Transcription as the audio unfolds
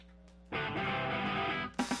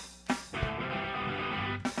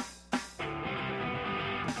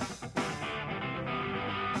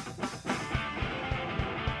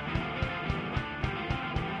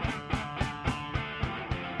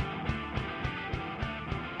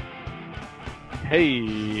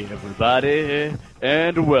Hey, everybody,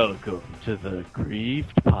 and welcome to the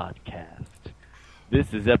Grieved Podcast.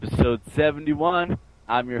 This is episode 71.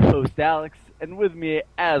 I'm your host, Alex, and with me,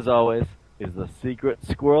 as always, is the secret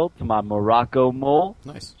squirrel to my Morocco mole,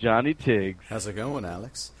 Nice. Johnny Tiggs. How's it going,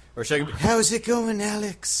 Alex? Or should I go, how's it going,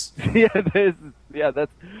 Alex? It's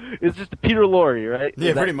just a Peter Lorre, right?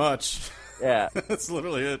 Yeah, pretty much. Yeah. That's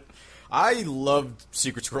literally it. I loved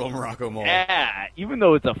Secret Squirrel Morocco Mole. Yeah, even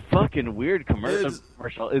though it's a fucking weird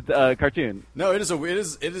commercial. It's a cartoon. No, it is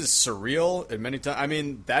surreal in many times. I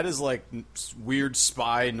mean, that is like weird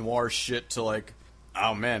spy noir shit to like.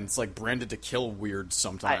 Oh man, it's like Branded to Kill weird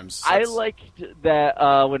sometimes. I liked that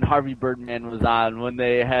when Harvey Birdman was on, when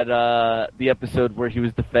they had the episode where he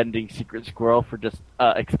was defending Secret Squirrel for just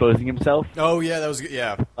exposing himself. Oh yeah, that was good.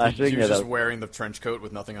 Yeah, he was just was... wearing the trench coat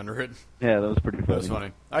with nothing under it. Yeah, that was pretty funny. That was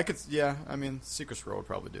funny. I could. Yeah, I mean, Secret Squirrel would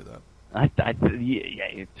probably do that.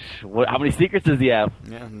 How many secrets does he have?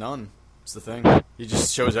 Yeah, none. It's the thing. He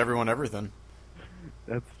just shows everyone everything.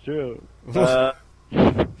 That's true.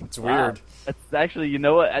 It's weird. That's actually, you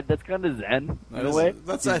know what? That's kind of zen in a way.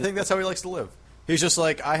 I think that's how he likes to live. He's just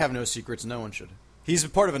like, I have no secrets. No one should. He's a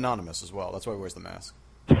part of Anonymous as well. That's why he wears the mask.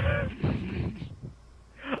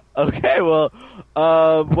 Okay, well,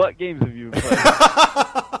 what games have you played?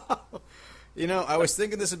 You know, I was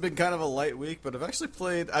thinking this had been kind of a light week, but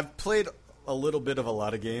I've played a little bit of a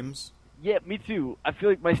lot of games. Yeah, me too. I feel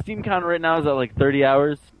like my Steam count right now is at like 30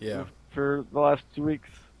 hours. Yeah. For the last 2 weeks.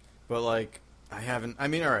 But like, I haven't. I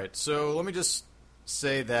mean, all right. So let me just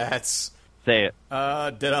say that. Say it.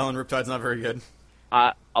 Dead Island Riptide's not very good.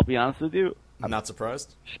 I'll be honest with you. I'm not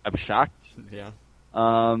surprised. I'm shocked. Yeah. I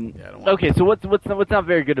don't okay, so what's not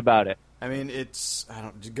very good about it? I mean,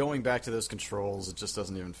 going back to those controls, it just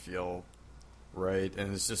doesn't even feel right,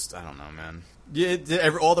 and it's just, I don't know, man.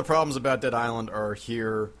 Yeah, all the problems about Dead Island are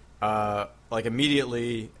here, like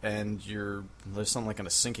immediately, and there's something like on a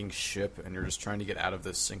sinking ship, and you're just trying to get out of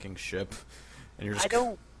this sinking ship, and you're just.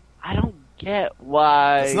 I don't get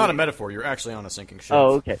why. It's not a metaphor. You're actually on a sinking ship.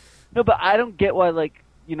 Oh, okay. No, but I don't get why. Like,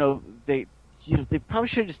 they probably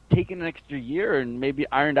should have just taken an extra year and maybe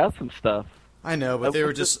ironed out some stuff. I know, but they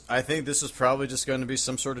were just. I think this is probably just going to be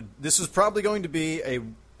some sort of. This is probably going to be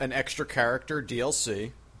an extra character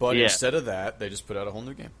DLC, but instead of that, they just put out a whole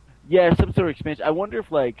new game. Yeah, some sort of expansion. I wonder if,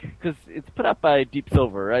 because it's put out by Deep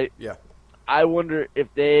Silver, right? Yeah. I wonder if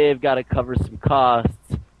they've got to cover some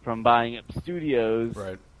costs from buying up studios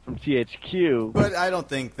from THQ. But I don't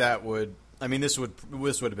think that would. I mean, this would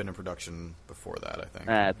have been in production before that, I think.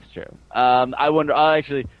 That's true. I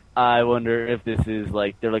wonder if this is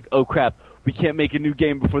like, they're like, oh crap, we can't make a new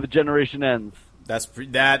game before the generation ends.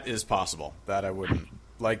 That is possible. That I wouldn't.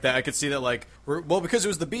 Like that, I could see that. Like, because it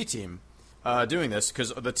was the B team doing this,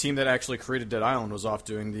 because the team that actually created Dead Island was off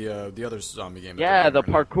doing the other zombie game. Yeah, the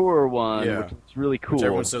parkour one, which is really cool. Which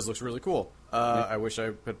everyone says looks really cool. I wish I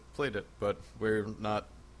had played it, but we're not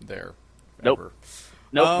there. Nope. Ever.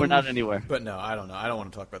 Nope, we're not anywhere. But no, I don't know. I don't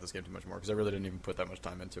want to talk about this game too much more because I really didn't even put that much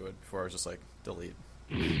time into it before I was just like, delete.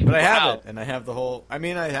 But I have it, and I have the whole. I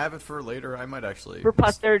mean, I have it for later. I might actually for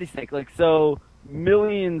posterity's sake, like so,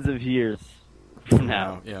 millions of years from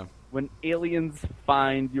now, yeah, when aliens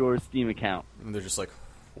find your Steam account, and they're just like,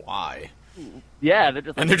 why? Yeah, they're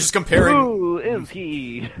just comparing. Who is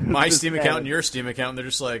he? My Steam account and your Steam account, and they're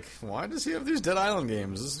just like, why does he have these Dead Island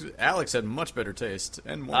games? Alex had much better taste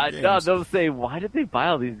and more games. No, they'll say, why did they buy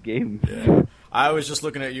all these games? Yeah. I was just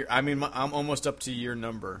looking at your. I mean, I'm almost up to your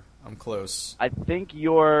number. I'm close. I think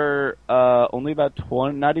you're only about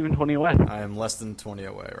 20, not even 20 away. I am less than 20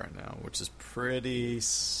 away right now, which is pretty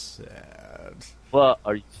sad. Well,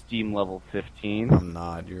 are you Steam level 15? I'm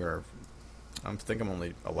not. I think I'm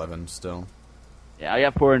only 11 still. Yeah, I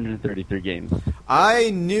got 433 games.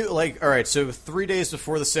 I knew, like, all right, so 3 days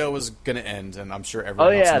before the sale was going to end, and I'm sure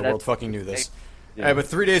everyone else in the world fucking knew this. Yeah. But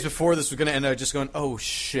 3 days before this was going to end, I was just going, oh,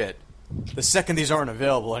 shit. The second these aren't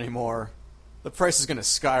available anymore, the price is going to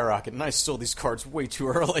skyrocket, and I stole these cards way too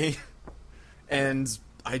early. And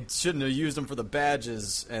I shouldn't have used them for the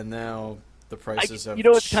badges, and now the prices have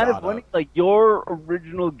it's kind of funny. Up. Like, your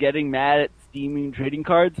original getting mad at steaming trading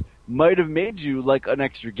cards might have made you, like, an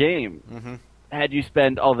extra game. Mm-hmm. Had you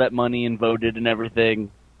spent all that money and voted and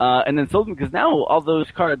everything, and then sold them, because now all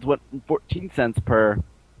those cards went from 14 cents per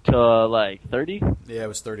to, like, 30? Yeah, it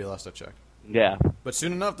was 30 last I checked. Yeah. But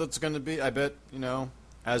soon enough, that's going to be, I bet,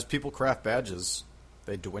 as people craft badges,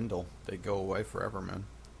 they dwindle. They go away forever, man.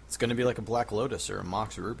 It's going to be like a Black Lotus or a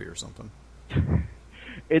Mox Ruby or something.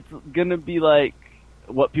 It's going to be like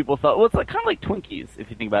what people thought. Well, it's like, kind of like Twinkies, if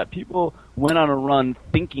you think about it. People went on a run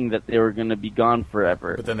thinking that they were going to be gone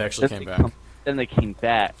forever. But then they actually came back. then they came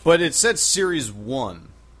back. But it said Series 1.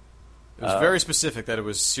 It was very specific that it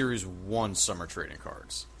was Series 1 summer trading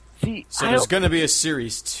cards. See, so there's going to be a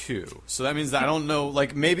Series 2. So that means that I don't know,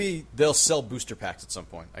 like, maybe they'll sell booster packs at some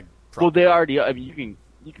point. Well, they already, I mean,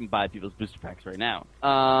 you can buy people's booster packs right now.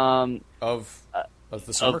 Of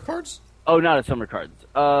the summer cards? Oh, not of summer cards.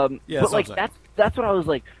 Yeah, but, like, that's what I was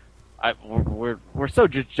like, we're so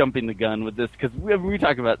just jumping the gun with this, because we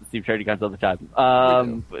talk about the Steam trading cards all the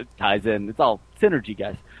time. It ties in. It's all synergy,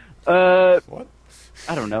 guys. What?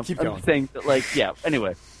 I don't know. Keep going. I'm just saying, like, yeah,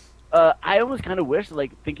 anyway. I almost kind of wish,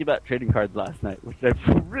 like, thinking about trading cards last night, which I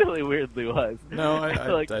really weirdly was. No,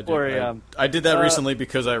 I did that recently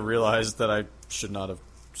because I realized that I should not have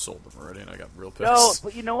sold them already, and I got real pissed. No,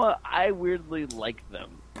 but you know what? I weirdly like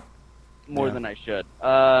them more than I should.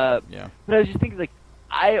 Yeah. But I was just thinking, like,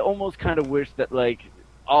 I almost kind of wish that, like,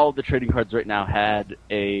 all the trading cards right now had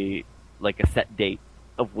a set date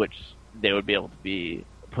of which they would be able to be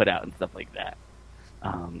put out and stuff like that.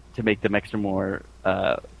 To make them extra more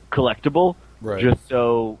collectible, right. Just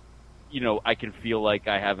so, I can feel like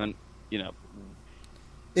I haven't,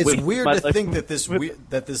 It's weird to think that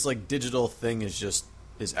this like digital thing is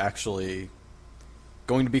actually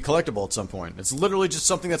going to be collectible at some point. It's literally just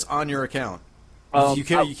something that's on your account. You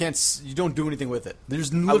don't do anything with it.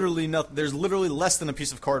 There's literally nothing. There's literally less than a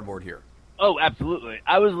piece of cardboard here. Oh, absolutely.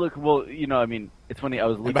 I was looking. Well, I mean, it's funny. I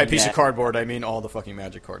was looking. And by piece of cardboard, I mean all the fucking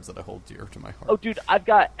Magic cards that I hold dear to my heart. Oh, dude, I've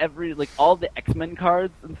got all the X-Men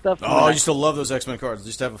cards and stuff. Oh, I used to love those X-Men cards. I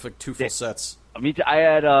used to have like 2 full sets. Me too. I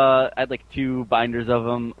had like 2 binders of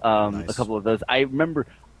them. Nice. A couple of those. I remember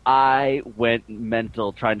I went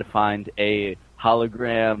mental trying to find a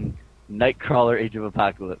hologram Nightcrawler Age of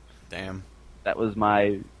Apocalypse. Damn. That was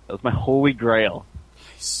my holy grail.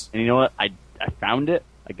 Nice. And you know what? I found it.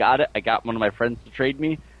 I got it. I got one of my friends to trade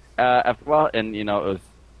me after a while, and it was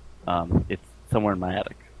it's somewhere in my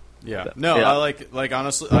attic. Yeah. So, no, yeah. I like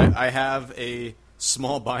honestly, I have a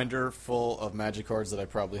small binder full of Magic cards that I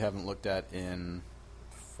probably haven't looked at in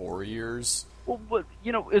 4 years. Well, but,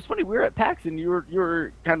 it's funny. We were at PAX, and you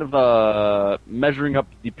were kind of measuring up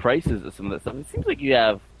the prices of some of that stuff. It seems like you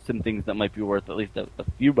have some things that might be worth at least a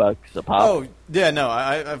few bucks a pop. Oh, yeah, no,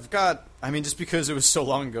 I've got... I mean, just because it was so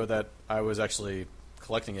long ago that I was actually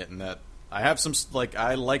collecting it, and that I have some... Like,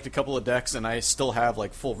 I liked a couple of decks, and I still have,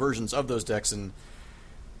 like, full versions of those decks, and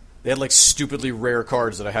they had, like, stupidly rare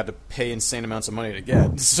cards that I had to pay insane amounts of money to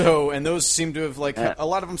get. So, and those seem to have, like... A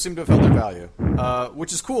lot of them seem to have held their value,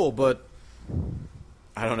 which is cool, but...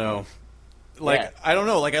 I don't know. Like, I don't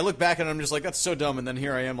know. Like, I look back and I'm just like, that's so dumb, and then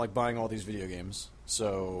here I am, like, buying all these video games.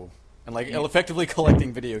 So, and like effectively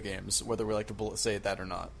collecting video games, whether we like to say that or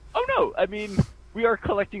not. Oh no! I mean, we're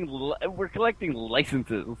collecting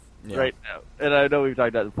licenses right now, and I know we've talked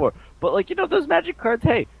about it before. But like those Magic cards,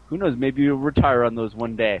 hey, who knows? Maybe you'll retire on those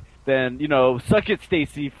one day. Then suck it,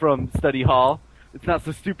 Stacy from Study Hall. It's not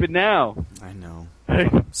so stupid now. I know.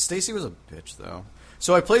 Stacy was a bitch though.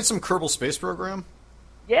 So I played some Kerbal Space Program.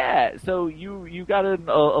 Yeah. So you got in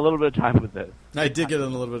a little bit of time with this. I did get in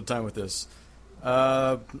a little bit of time with this.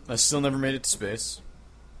 I still never made it to space.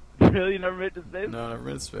 Really, you never made it to space? No, I never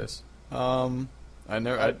made it to space. I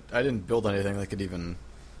didn't build anything that could even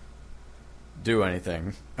do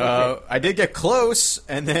anything. Okay. I did get close,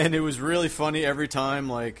 and then it was really funny every time,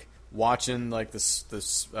 like watching like this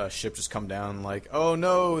ship just come down. Like, oh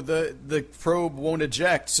no, the probe won't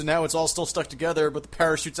eject, so now it's all still stuck together, but the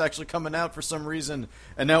parachute's actually coming out for some reason,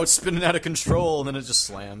 and now it's spinning out of control, and then it just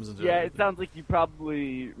slams. Into everything. It sounds like you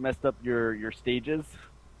probably messed up your stages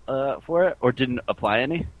for it, or didn't apply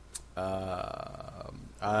any.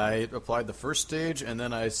 I applied the first stage, and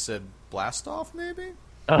then I said blast off, maybe.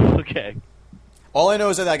 Oh, okay. All I know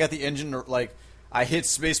is that I got the engine, like, I hit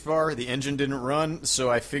spacebar, the engine didn't run,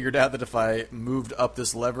 so I figured out that if I moved up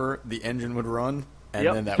this lever, the engine would run, and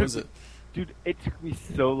then that was it. Dude, it took me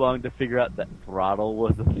so long to figure out that throttle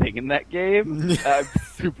was a thing in that game. I'm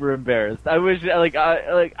super embarrassed. I wish,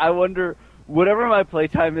 I wonder, whatever my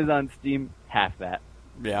playtime is on Steam, half that.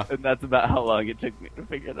 Yeah. And that's about how long it took me to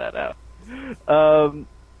figure that out.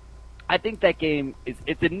 I think that game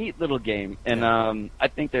it's a neat little game, and I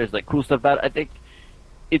think there's like cool stuff about it. I think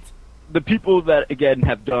it's the people that again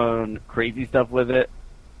have done crazy stuff with it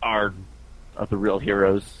are the real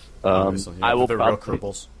heroes. I will the real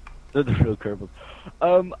Kerbals. They're the real Kerbals.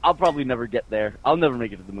 I'll probably never get there. I'll never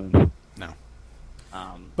make it to the moon. No.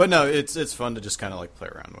 But no, it's fun to just kind of like play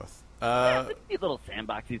around with. Yeah, it's a neat little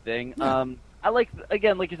sandboxy thing. Yeah. I like,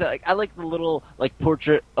 again, like you said, I like the little like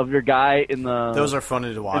portrait of your guy in the. Those are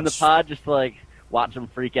funny to watch in the pod, just to like watch them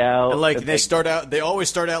freak out. And they always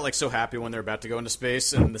start out like so happy when they're about to go into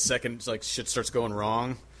space, and the second like shit starts going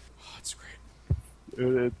wrong. Oh, it's great.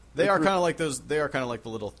 They are kind of like those. They are kind of like the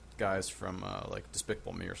little guys from like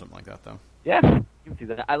Despicable Me or something like that, though. Yeah, you can see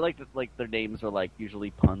that. I like that. Like their names are like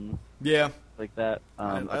usually puns. Yeah, like that.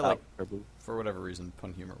 I like for whatever reason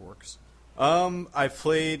pun humor works. I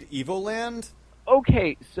played Evoland.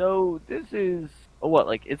 Okay, so this is what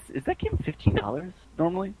like is that game $15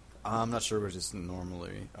 normally? I'm not sure what it is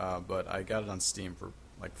normally, but I got it on Steam for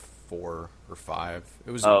like $4 or $5.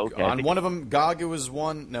 It was on one of them. GOG it was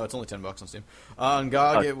one. No, it's only $10 on Steam. On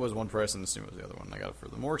GOG it was one price, and Steam was the other one. I got it for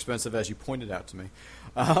the more expensive, as you pointed out to me.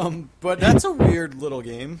 But that's a weird little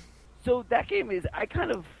game. So that game is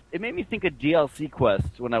it made me think of DLC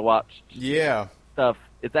Quest when I watched stuff.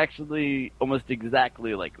 It's actually almost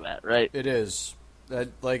exactly like that, right? It is.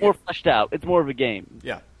 Like more fleshed out. It's more of a game.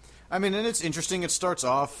 Yeah. I mean, and it's interesting. It starts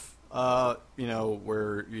off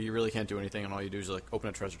where you really can't do anything, and all you do is like open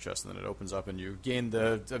a treasure chest, and then it opens up, and you gain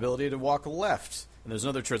the ability to walk left. And there's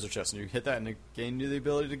another treasure chest, and you hit that, and it gains you the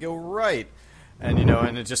ability to go right. And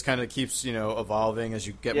and it just kind of keeps evolving as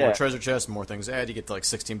you get more treasure chests, more things add. You get to like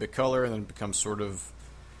 16-bit color, and then it becomes sort of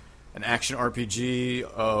an action RPG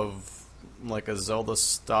of like a Zelda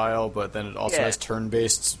style, but then it also has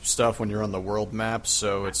turn-based stuff when you're on the world map.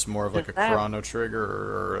 So it's more of like a Chrono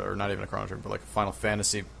Trigger, or not even a Chrono Trigger, but like a Final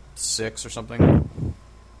Fantasy VI or something.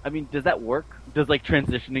 I mean, does that work? Does like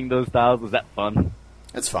transitioning those styles, is that fun?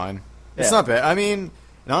 It's fine. It's not bad. I mean,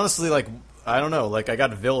 and honestly, like I don't know, like I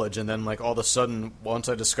got a village, and then like all of a sudden, once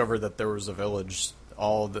I discovered that there was a village,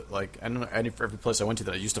 all the like I don't know, every place I went to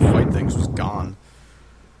that I used to fight things was gone.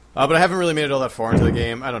 But I haven't really made it all that far into the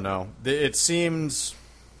game. I don't know. It seems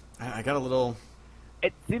I got a little.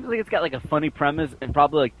 It seems like it's got like a funny premise, and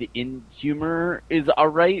probably like the in humor is all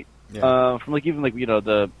right. Yeah. From like even like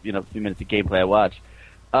the few minutes of gameplay I watched.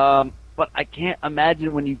 But I can't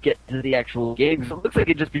imagine when you get to the actual game. So it looks like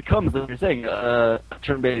it just becomes, like you're saying, a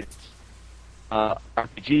turn-based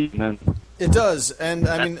RPG. And then it does, and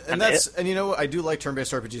I mean, and that's and I do like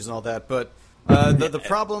turn-based RPGs and all that, but the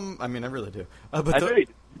problem, I mean, I really do.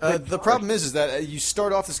 But the problem is that you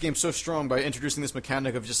start off this game so strong by introducing this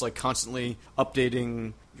mechanic of just like constantly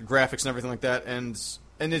updating your graphics and everything like that, and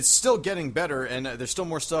it's still getting better, and there's still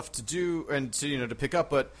more stuff to do and to pick up,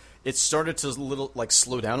 but it started to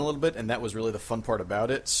slow down a little bit, and that was really the fun part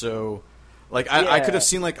about it. So, like, I could have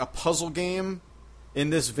seen like a puzzle game in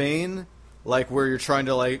this vein, like where you're trying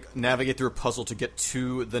to like navigate through a puzzle to get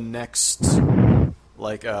to the next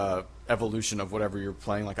like evolution of whatever you're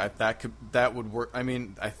playing. Like that would work. I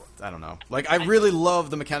mean, I don't know. Like I really love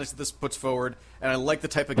the mechanics that this puts forward, and I like the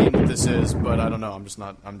type of game that this is. But I don't know. I'm just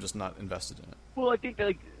not invested in it. Well, I think that,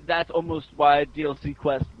 like that's almost why DLC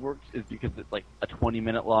Quest works, is because it's like a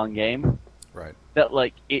 20-minute long game. Right. That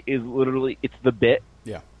like it is literally it's the bit.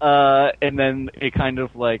 Yeah. And then it kind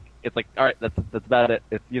of like it's like all right, that's about it.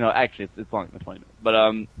 It's actually it's longer than 20 minutes, but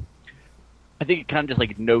I think it kind of just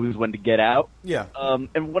like knows when to get out. Yeah.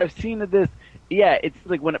 And what I've seen of this, it's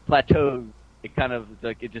like when it plateaus, it kind of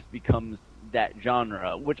like it just becomes that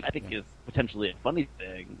genre, which I think is potentially a funny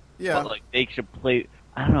thing. Yeah. But like they should play.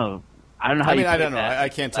 I don't know how. I mean, I don't know. I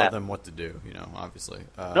can't tell them what to do. Obviously.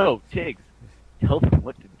 No, Tiggs. Tell them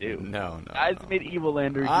what to do. No. Guys made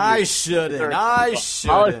Evolanders. I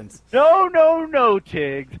shouldn't. No,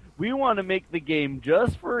 Tiggs. We want to make the game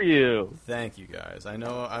just for you. Thank you, guys. I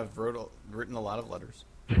know I've written a lot of letters.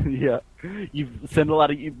 Yeah, you've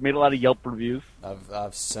made a lot of Yelp reviews.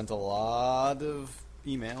 I've sent a lot of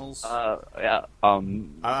emails. Yeah.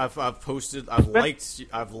 I've posted.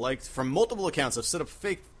 I've liked from multiple accounts. I've set up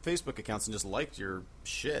fake Facebook accounts and just liked your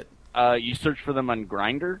shit. You searched for them on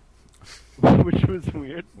Grindr, which was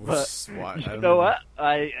weird. But you know what?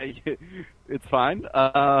 It's fine.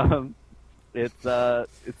 It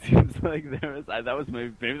seems like there was that was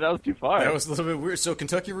maybe that was too far. That was a little bit weird. So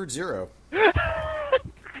Kentucky Route Zero.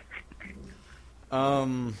 How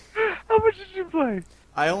much did you play?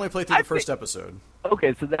 I only played through the first episode.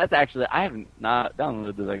 Okay, so that's actually I haven't not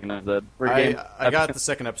downloaded the second episode. I got the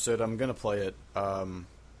second episode. I'm gonna play it.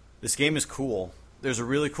 This game is cool. There's a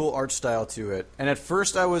really cool art style to it. And at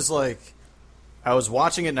first I was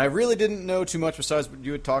watching it, and I really didn't know too much besides what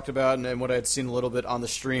you had talked about and what I had seen a little bit on the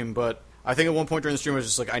stream. But I think at one point during the stream I was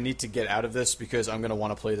just like, I need to get out of this because I'm going to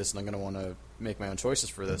want to play this and I'm going to want to make my own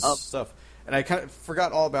choices for this stuff. And I kind of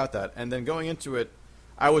forgot all about that. And then going into it,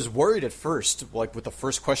 I was worried at first, like with the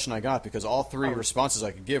first question I got, because all three responses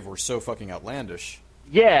I could give were so fucking outlandish.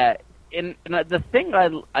 Yeah, and the thing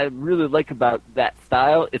I really like about that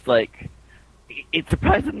style is like it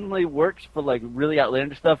surprisingly works for like really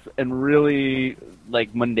outlandish stuff and really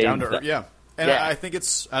like mundane stuff. Yeah, and I think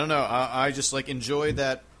it's I don't know. I just like enjoy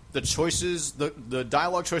that the choices, the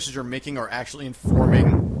dialogue choices you're making are actually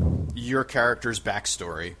informing your character's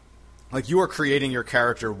backstory. Like, you are creating your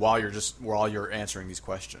character while you're answering these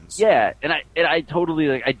questions. Yeah, and I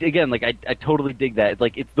totally I totally dig that.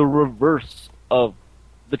 Like, it's the reverse of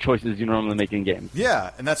the choices you normally make in games.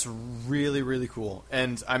 Yeah, and that's really, really cool.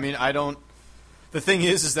 And I mean, the thing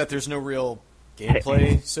is that there's no real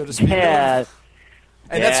gameplay, so to speak. Yeah.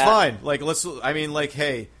 And that's fine. Like,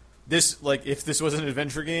 hey, this, like, if this was an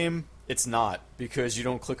adventure game, it's not, because you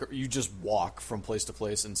don't click, you just walk from place to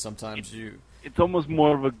place, and sometimes it's almost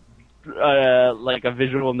more of a like a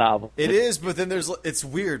visual novel. It is, but then it's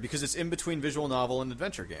weird because it's in between visual novel and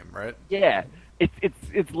adventure game, right? Yeah,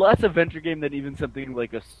 it's less adventure game than even something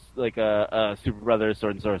like a Super Brothers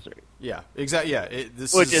Sword and Sorcery. Yeah, exactly. Yeah,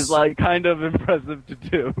 which is like kind of impressive to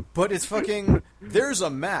do. But it's fucking. There's a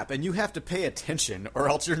map, and you have to pay attention, or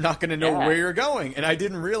else you're not going to know where you're going. And I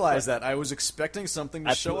didn't realize that. I was expecting something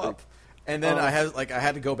to show up, and then I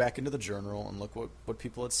had to go back into the journal and look what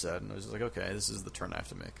people had said, and I was just like, okay, this is the turn I have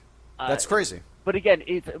to make. That's crazy. But again,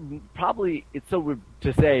 it's so weird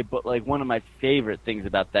to say, but like one of my favorite things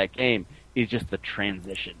about that game is just the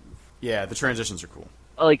transitions. Yeah, the transitions are cool.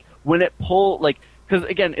 Like when it because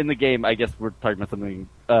again in the game, I guess we're talking about something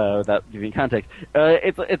without giving context.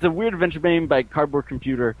 It's a weird adventure game by Cardboard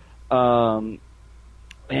Computer, and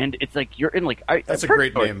it's like you're in like that's a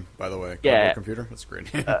great name, by the way. Cardboard Computer, that's a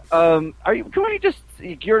great name.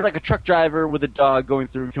 You're like a truck driver with a dog going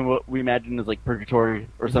through what we imagine is like purgatory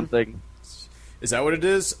or something. Is that what it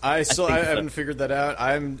is? I haven't figured that out.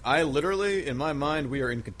 I literally, in my mind, we are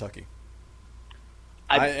in Kentucky.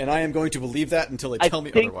 I am going to believe that until they tell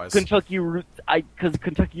me otherwise. Kentucky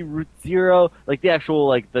Route Zero, like the actual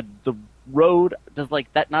like the road, does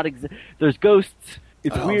like that not exist? There's ghosts.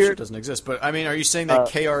 It's weird. Sure it doesn't exist. But I mean, are you saying that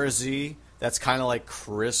KRZ? That's kind of like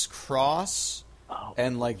crisscross,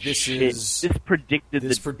 and like this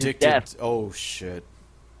predicted death. Oh shit!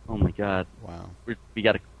 Oh my god! Wow. We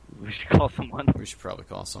should call someone. We should probably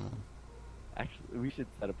call someone. Actually, we should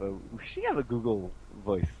have a Google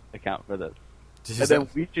Voice account for this. And then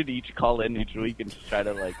we should each call in each week and just try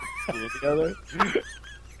to like do it together.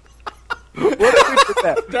 What if we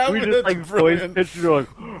did that? We just like voice pitch and like,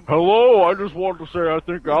 "Hello, I just wanted to say I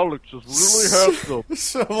think Alex is really handsome,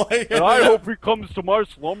 so, like, and I hope he comes to my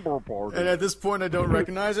slumber party." And at this point, I don't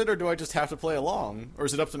recognize it, or do I just have to play along, or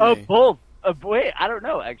is it up to me? Both. Wait, I don't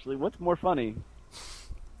know. Actually, what's more funny?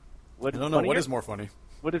 I don't know. What is more funny?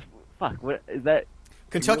 What is that?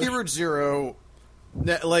 Kentucky Route Zero.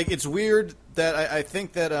 Like, it's weird that I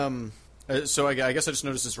think that so I guess I just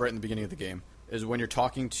noticed this right in the beginning of the game is when you're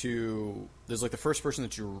talking to there's like the first person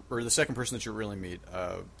or the second person that you really meet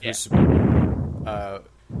and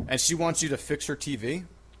she wants you to fix her TV.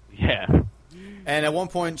 Yeah. And at one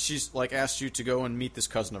point she's like asked you to go and meet this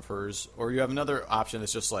cousin of hers, or you have another option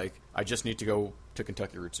that's just like I just need to go to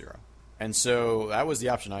Kentucky Route Zero. And so that was the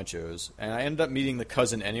option I chose. And I ended up meeting the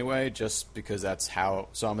cousin anyway, just because that's how...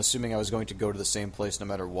 So I'm assuming I was going to go to the same place no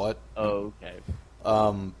matter what. Oh, okay.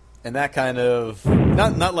 And that kind of...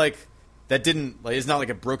 Not like... That didn't... Like, it's not like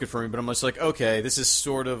it broke it for me, but I'm just like, okay, this is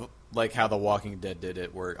sort of like how The Walking Dead did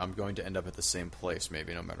it, where I'm going to end up at the same place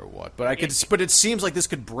maybe no matter what. But But it seems like this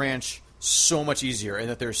could branch so much easier, and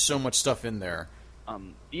that there's so much stuff in there.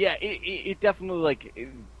 Yeah, it definitely,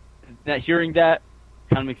 like... hearing that...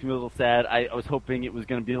 kind of makes me a little sad. I was hoping it was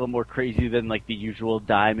going to be a little more crazy than like the usual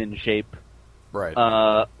diamond shape,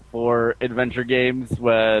 right? For adventure games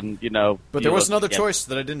when But there was another choice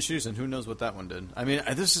that I didn't choose, and who knows what that one did. I mean,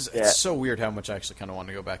 it's so weird how much I actually kind of want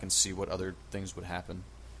to go back and see what other things would happen.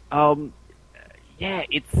 Yeah,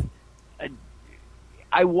 it's.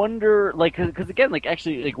 I wonder, like, because again, like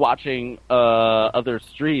actually, like watching other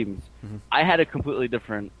streams, I had a completely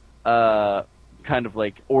different. Kind of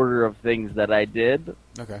like order of things that I did.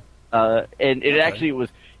 Okay. And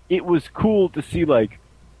it was cool to see like,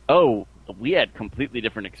 oh, we had completely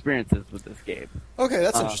different experiences with this game. Okay,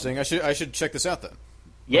 that's interesting. I should check this out then.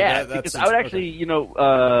 Yeah, because I would actually,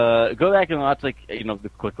 go back and watch like, the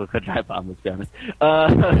quick look at Drive Bomb. Let's be honest.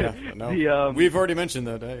 We've already mentioned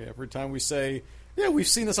that. Hey, every time we say, yeah, we've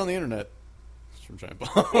seen this on the internet. It's from Giant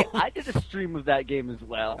Bomb. I did a stream of that game as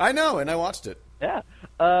well. I know, and I watched it. Yeah.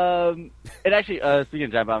 And actually, speaking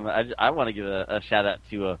of Giant Bomb, I want to give a shout out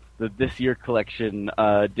to the This Year Collection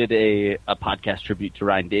did a podcast tribute to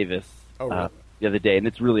Ryan Davis the other day, and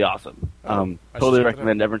it's really awesome. Totally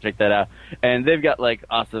recommend everyone check that out. And they've got like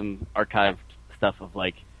awesome archived stuff of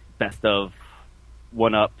like best of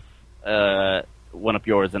one up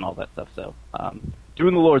yours and all that stuff. So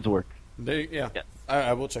doing the Lord's work. Yes.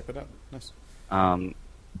 I will check that out. Nice.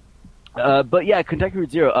 But yeah, Kentucky Route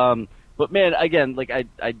Zero. But man, again, like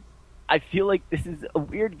I feel like this is a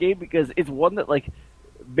weird game because it's one that like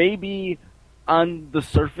maybe on the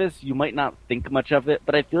surface you might not think much of it,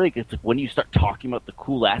 but I feel like it's when you start talking about the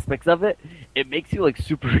cool aspects of it, it makes you like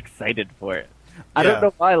super excited for it. I don't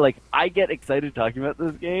know why. Like I get excited talking about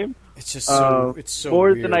this game. It's just so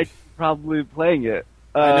more weird. than I probably playing it.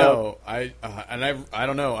 I know. I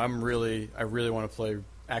don't know. I really want to play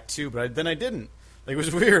Act 2, but then I didn't. Like, it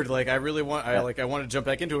was weird. Like I wanted to jump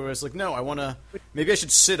back into it. I was like, no, maybe I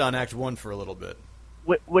should sit on Act 1 for a little bit.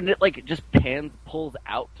 When it like just pulls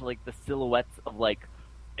out to like the silhouettes of like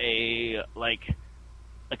a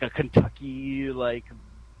Kentucky like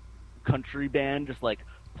country band just like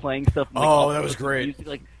playing stuff. Like, that was great. Music,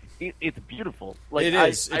 like it's beautiful. Like it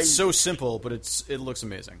is. It's so simple, but it looks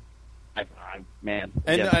amazing.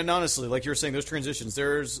 And honestly, like you were saying, those transitions.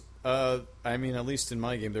 There's, at least in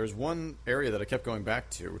my game, there's one area that I kept going back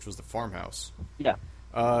to, which was the farmhouse. Yeah.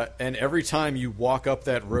 And every time you walk up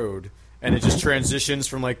that road, and it just transitions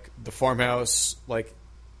from like the farmhouse, like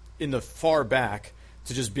in the far back,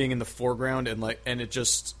 to just being in the foreground, and it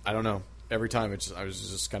just, I don't know. Every time, I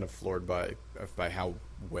was just kind of floored by how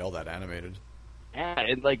well that animated. Yeah,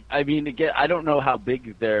 and like again, I don't know how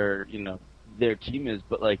big their team is,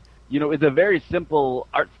 but like. It's a very simple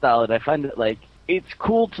art style, and I find that, like, it's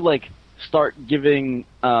cool to, like, start giving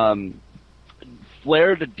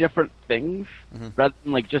flair to different things rather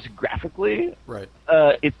than, like, just graphically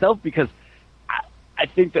itself, because I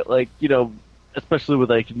think that, like, especially with,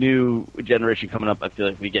 like, new generation coming up, I feel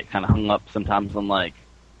like we get kind of hung up sometimes on, like,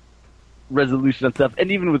 resolution and stuff,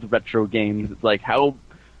 and even with retro games, it's like, how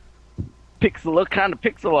what kind of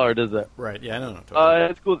pixel art is it? Right, yeah, I don't know. Totally.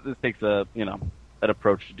 It's cool that this takes an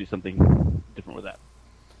approach to do something different with that.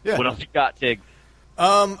 Yeah. What else you got, Tig?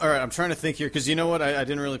 All right, I'm trying to think here, because you know what? I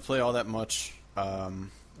didn't really play all that much over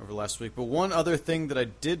last week, but one other thing that I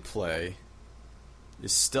did play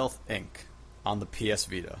is Stealth Inc. on the PS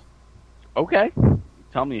Vita. Okay.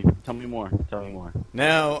 Tell me more.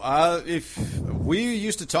 Now, if we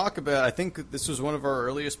used to talk about, I think this was one of our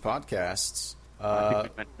earliest podcasts. I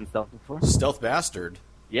think we mentioned Stealth before. Stealth Bastard.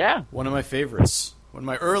 Yeah. One of my favorites. One of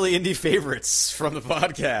my early indie favorites from the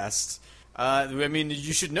podcast.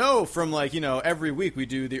 You should know from, every week we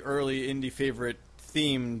do the early indie favorite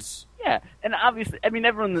themed. Yeah, and obviously,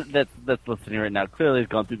 everyone that's listening right now clearly has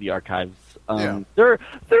gone through the archives. Yeah. They're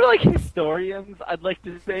like historians, I'd like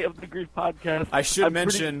to say, of the Grief podcast. I should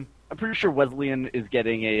mention... I'm pretty sure Wesleyan is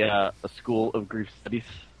getting a school of grief studies.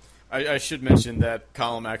 I should mention that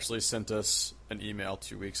Colin actually sent us an email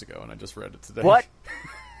 2 weeks ago, and I just read it today. What?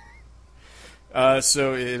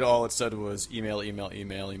 So all it said was email. Thank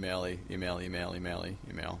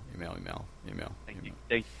you.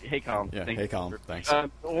 Hey, Colin. Yeah. Hey, Colin. Thanks.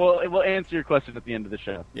 We'll answer your question at the end of the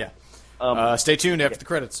show. Yeah. Stay tuned after the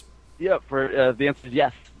credits. Yeah. For the answer is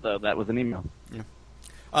yes. So that was an email. Yeah.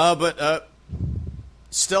 But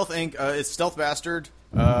Stealth Inc. It's Stealth Bastard.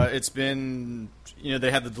 It's been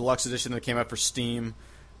they had the deluxe edition that came out for Steam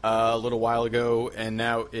a little while ago, and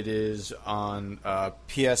now it is on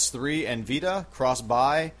PS3 and Vita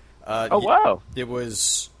cross-buy. Wow! It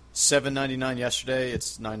was $7.99 yesterday.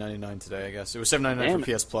 It's $9.99 today, I guess. It was $7.99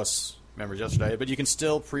 for PS Plus members yesterday, but you can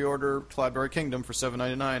still pre-order Cloudberry Kingdom for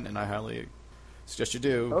 $7.99, and I highly suggest you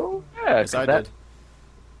do. Oh yeah, as I did.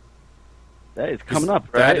 That is coming up,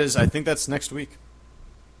 right? I think that's next week.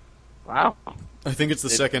 Wow. I think it's the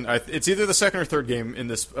second. It's either the second or third game in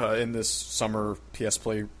this summer PS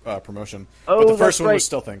Play promotion. Oh, but the first one right. was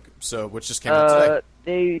Stealth Inc., which just came out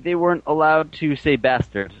today. They weren't allowed to say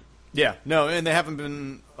bastard. Yeah, no, and they haven't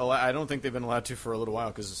been. I don't think they've been allowed to for a little while,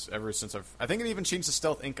 because ever since I think it even changed to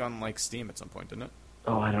Stealth Inc. on Steam at some point, didn't it?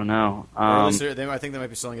 Oh, I don't know. I think they might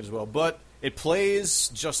be selling it as well, but it plays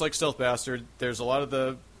just like Stealth Bastard. There's a lot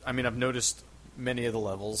of I've noticed many of the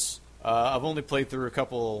levels. I've only played through a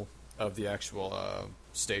couple of the actual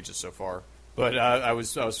stages so far, but I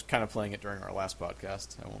was kind of playing it during our last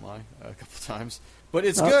podcast. I won't lie, a couple times, but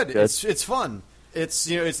it's good. It's fun. It's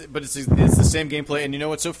the same gameplay, and you know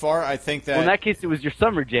what? So far, I think that in that case, it was your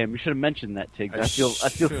summer jam. You should have mentioned that, Tig. I feel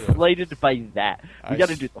slighted by that. We got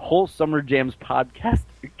to do the whole summer jams podcast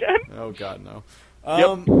again. Oh God, no.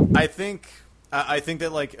 Yep. I think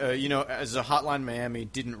that as a Hotline Miami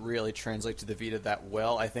didn't really translate to the Vita that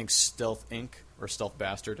well. I think Stealth Inc. or Stealth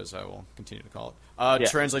Bastard, as I will continue to call it,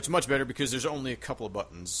 translates much better, because there's only a couple of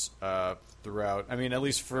buttons throughout. At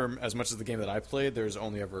least for as much of the game that I played, there's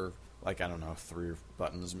only ever 3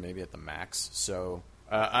 buttons maybe at the max. So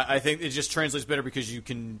I think it just translates better because you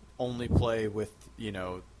can only play with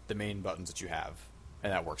the main buttons that you have,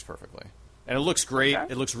 and that works perfectly. And it looks great.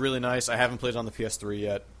 Okay. It looks really nice. I haven't played it on the PS3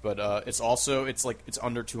 yet, but it's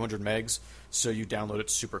under 200 megs, so you download it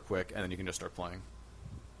super quick, and then you can just start playing.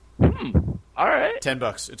 All right.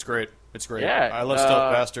 $10. It's great. It's great. Yeah. I love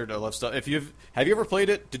Stealth Bastard. I love Stealth. Have you ever played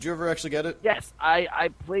it? Did you ever actually get it? Yes,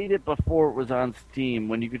 I played it before it was on Steam.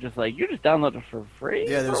 When you could just download it for free.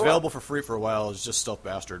 Yeah, it was available for free for a while. It was just Stealth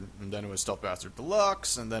Bastard, and then it was Stealth Bastard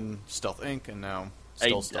Deluxe, and then Stealth Inc., and now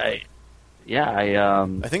still Stealth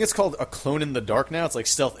Inc. I think it's called A Clone in the Dark now. It's like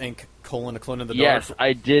Stealth Inc. : A Clone in the Dark. Yes,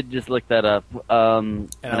 I did just look that up. And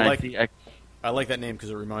I like that name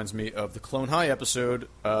because it reminds me of the Clone High episode,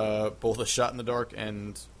 both A Shot in the Dark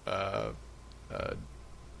and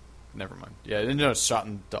never mind. Yeah, no, it's Shot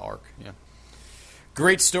in the Ark. Yeah,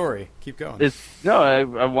 great story. Keep going. I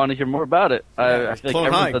want to hear more about it. I feel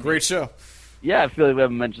Clone High, great show. Yeah, I feel like we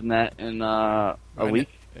haven't mentioned that in a week.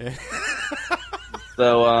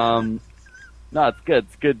 So, no, it's good.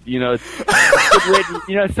 It's good. It's a good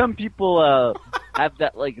way to, some people have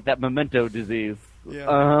that memento disease.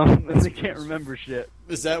 Yeah. And they can't remember shit.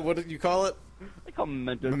 Is that what you call it? I call them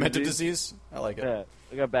memento disease. I like it. Yeah,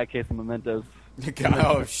 I got a bad case of mementos.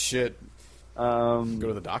 Oh shit! Go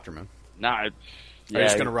to the doctor, man. Nah, Are you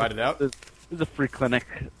just gonna ride it out? There's a free clinic.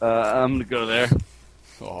 I'm gonna go there.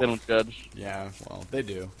 Oh. They don't judge. Yeah, well, they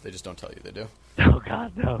do. They just don't tell you they do. Oh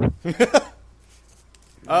God, no.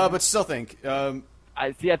 But still think.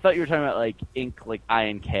 I thought you were talking about ink, I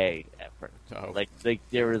and K at first. Oh. Like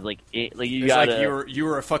there was you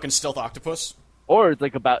were a fucking stealth octopus, or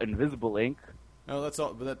it's about invisible ink. Oh, that's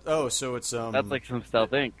all. But so it's that's some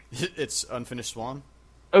stealth ink. It's Unfinished Swan.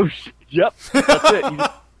 Oh, yep. That's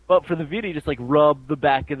it. But for the Vita, you just rub the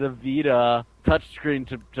back of the Vita touchscreen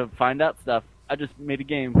to find out stuff. I just made a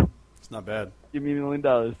game. It's not bad. Give me $1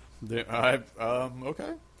 million.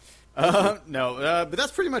 Okay. No, but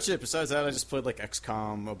that's pretty much it. Besides that, I just played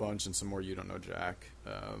XCOM a bunch and some more You Don't Know Jack.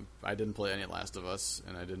 I didn't play any Last of Us,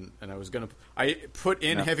 and I put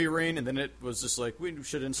in Heavy Rain, and then it was just we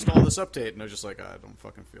should install this update, and I was just I don't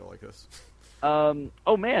fucking feel like this.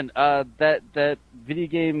 Oh man, that video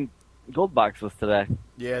game gold box was today.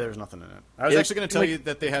 Yeah, there was nothing in it. I was actually going to tell you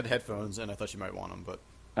that they had headphones, and I thought you might want them, but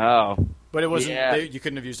but it wasn't. Yeah. You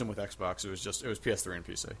couldn't have used them with Xbox. It was PS3 and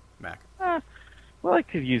PC, Mac. Well, I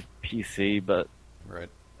could use PC, but right.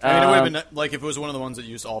 I mean, it would have been if it was one of the ones that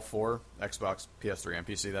used all four: Xbox, PS3, and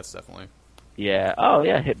PC. That's definitely. Yeah. Oh,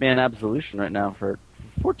 yeah. Hitman Absolution right now for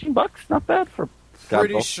 $14. Not bad for.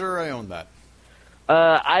 Pretty sure I own that.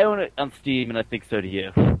 I own it on Steam, and I think so do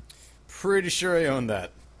you. Pretty sure I own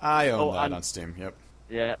that. I own that on Steam. Yep.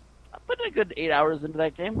 Yeah. I put a good 8 hours into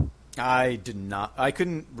that game. I did not. I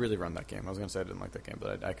couldn't really run that game. I was going to say I didn't like that game,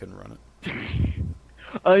 but I couldn't run it.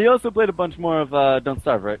 You also played a bunch more of Don't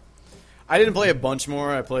Starve, right? I didn't play a bunch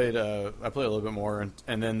more. I played a little bit more,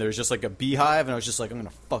 and then there's just a beehive, and I was just I'm going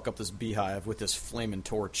to fuck up this beehive with this flaming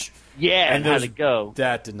torch. Yeah, and how'd it go?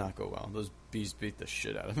 That did not go well. Those bees beat the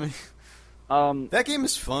shit out of me. That game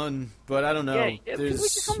is fun, but I don't know. Yeah, we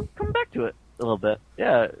should come back to it a little bit.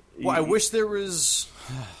 Yeah. Well, I wish there was.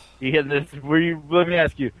 You get this? Let me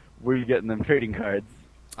ask you. Were you getting them trading cards?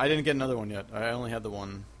 I didn't get another one yet. I only had the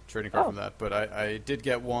one trading card from that, but I did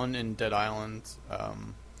get one in Dead Island.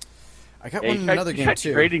 I got one in another game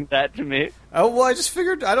too. Trading that to me. Oh well, I just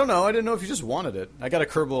figured. I don't know. I didn't know if you just wanted it. I got a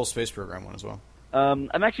Kerbal Space Program one as well.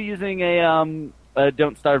 I'm actually using a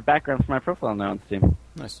Don't Starve background for my profile now on Steam.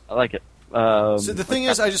 Nice. I like it. So the thing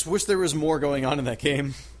is, I just wish there was more going on in that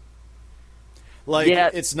game.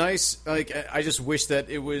 It's nice. I just wish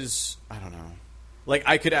that it was. I don't know.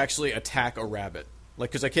 I could actually attack a rabbit.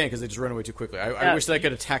 Because I can't, because they just run away too quickly. I wish that I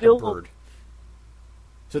could attack a bird.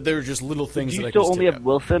 So there are just little things that I can Do you still only have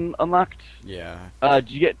Wilson unlocked? Yeah. Did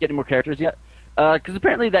you get any more characters yet? Because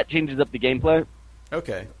apparently that changes up the gameplay.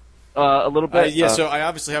 Okay. A little bit. Yeah, so I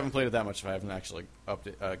obviously haven't played it that much if I haven't actually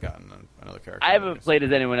gotten another character. I haven't played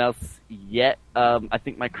as anyone else yet. I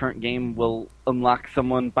think my current game will unlock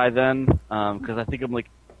someone by then, because I think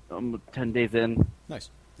I'm 10 days in. Nice.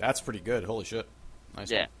 That's pretty good. Holy shit. Nice.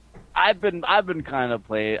 Yeah. I've been kind of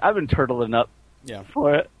playing. I've been turtling up. Yeah.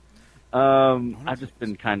 For it. I've just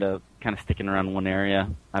been kind of sticking around one area.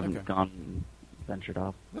 I haven't gone and ventured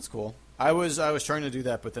off. That's cool. I was trying to do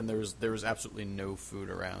that, but then there was absolutely no food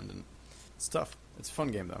around, and it's tough. It's a fun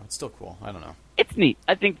game though. It's still cool. I don't know. It's neat.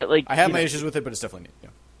 I think that I have my issues with it, but it's definitely neat.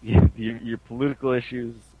 Yeah. Your political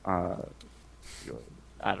issues. I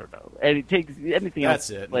don't know. And it takes anything else.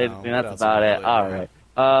 That's it. No, that's about it. All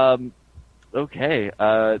right. Okay.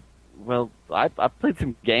 Well, I've played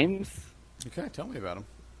some games. Okay, tell me about them.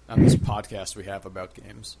 On this podcast we have about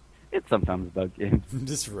games. It's sometimes about games.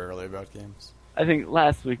 Just rarely about games. I think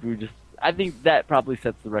last week I think that probably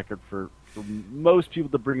sets the record for most people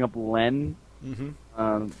to bring up Len.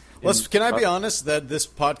 Mm-hmm. Can I be honest that this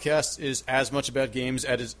podcast is as much about games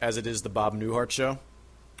as it is the Bob Newhart show?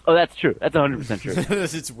 Oh, that's true. That's 100% true.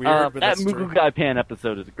 It's weird, but that that's Moo true. Goo Gai Pan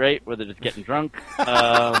episode is great, where they're just getting drunk.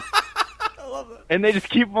 I love that. And they just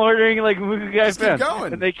keep ordering like Moo Goo Gai Pan. Keep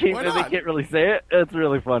going. And they can't really say it. It's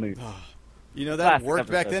really funny. You know, that Classic worked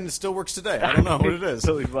episode. back then. It still works today. I don't know what it is.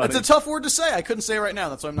 Really funny. It's a tough word to say. I couldn't say it right now.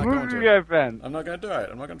 That's why I'm not Moo going Goo to. Gai Pan. I'm not going to do it.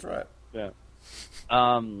 I'm not going to try it. Yeah.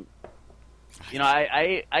 You know,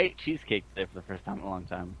 I ate cheesecake today for the first time in a long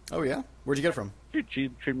time. Oh, yeah? Where'd you get it from?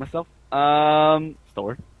 Treat myself.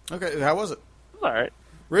 Store. Okay, how was it? It was alright.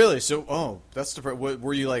 Really? So, that's the...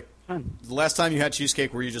 Were you like... Fun. The last time you had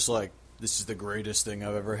cheesecake, were you just like, this is the greatest thing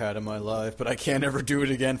I've ever had in my life, but I can't ever do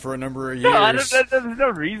it again for a number of years? No, there's no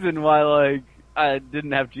reason why, like, I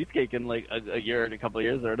didn't have cheesecake in, like, a year and a couple of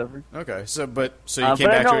years or whatever. Okay, so you came back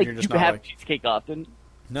to it and you're just you not have like... cheesecake often?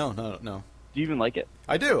 No. Do you even like it?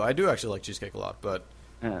 I do actually like cheesecake a lot, but...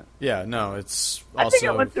 Yeah, no, it's also... I think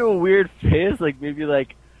I went through a weird phase, like, maybe,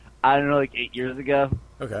 like, I don't know, like 8 years ago.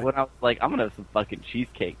 Okay. When I was like, I'm gonna have some fucking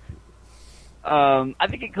cheesecake. I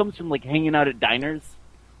think it comes from, like, hanging out at diners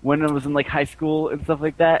when I was in, like, high school and stuff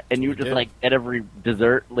like that, and you would just, like, get every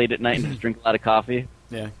dessert late at night and just drink a lot of coffee.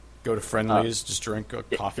 Yeah, go to Friendly's, just drink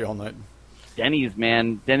coffee all night. Denny's,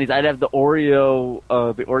 man. Denny's, I'd have the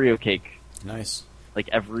Oreo cake. Nice. Like,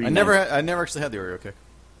 every night. I never actually had the Oreo cake.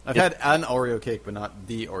 I've had an Oreo cake, but not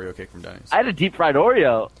the Oreo cake from Denny's. I had a deep fried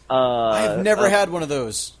Oreo. I've never had one of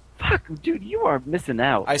those. Fuck, dude, you are missing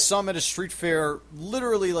out. I saw them at a street fair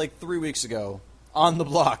literally like 3 weeks ago on the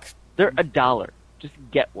block. They're $1. Just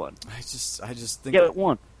get one. I just think get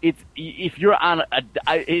one. It's if you're on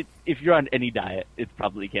if you're on any diet, it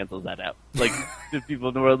probably cancels that out. Like the people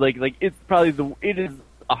in the world, like it's probably it is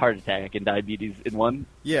a heart attack and diabetes in one.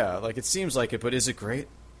 Yeah, like it seems like it, but is it great?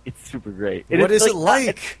 It's super great. What is it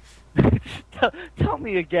like? Tell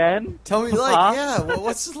me again. Tell me, like, yeah. Well,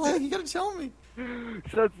 what's it like? You gotta tell me.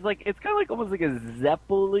 So it's like it's kind of like almost like a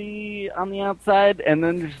Zeppoli on the outside, and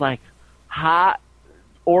then there's like hot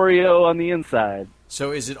Oreo on the inside.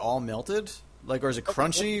 So is it all melted? Like, or is it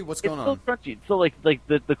crunchy? What's going on? It's still crunchy. So like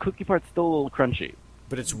the cookie part's still a little crunchy.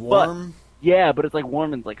 But it's warm. But it's like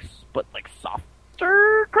warm and like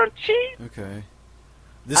softer crunchy. Okay.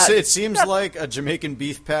 It seems like a Jamaican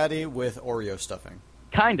beef patty with Oreo stuffing.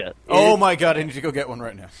 Kinda. Oh my god, I need to go get one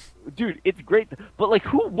right now. Dude, it's great. But like,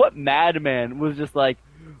 what madman was just like,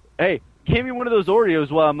 hey, give me one of those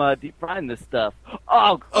Oreos while I'm deep frying this stuff.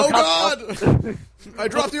 Oh god! I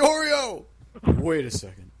dropped the Oreo! Wait a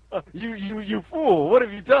second. You fool, what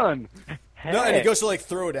have you done? Hey. No, and he goes to like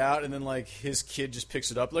throw it out, and then like his kid just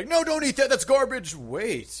picks it up, like, no, don't eat that, that's garbage.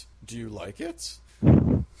 Wait, do you like it?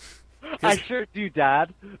 I sure do,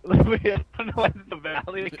 Dad. I don't know why the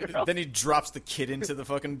Valley girl. Then he drops the kid into the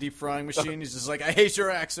fucking deep frying machine. He's just like, I hate your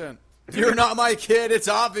accent. You're not my kid, it's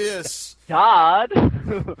obvious. Dad?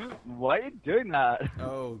 Why are you doing that?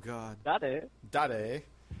 Oh, God. Daddy.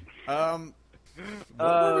 What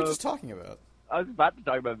were we just talking about? I was about to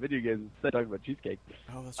talk about video games instead of talking about cheesecake.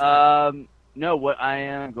 Oh, that's right. No, what I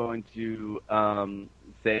am going to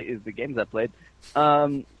say is the games I played.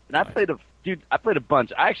 And I played I played a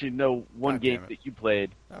bunch. I actually know one game that you played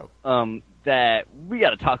that we got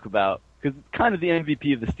to talk about because it's kind of the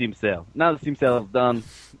MVP of the Steam sale. Now the Steam sale is done.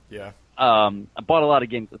 Yeah. I bought a lot of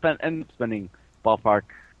games. I ended up spending ballpark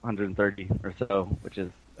 130 or so, which is...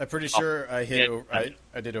 I'm pretty sure I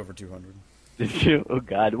did over 200. Did you? Oh,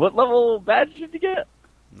 God. What level badge did you get?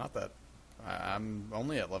 Not that. I'm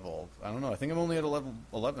only at level... I don't know. I think I'm only at a level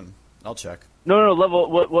 11. I'll check. No, level...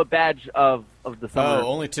 What badge of the summer? Oh,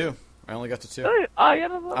 only 2. I only got to 2. Oh,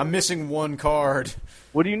 yeah, I'm missing 1 card.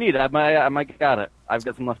 What do you need? I might got it. I've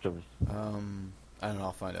got some leftovers. I don't know.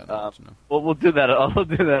 I'll find out. Well, we'll do that. I'll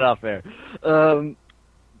do that off air.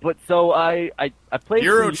 But so I played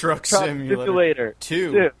Euro Truck Simulator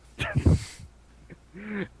 2.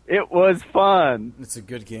 It was fun. It's a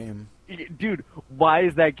good game. Dude, why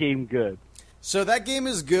is that game good? So that game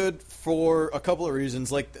is good for a couple of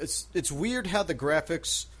reasons. Like, it's weird how the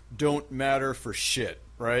graphics don't matter for shit,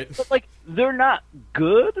 right? But, like, they're not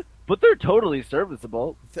good, but they're totally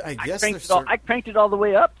serviceable. I guess I cranked it all the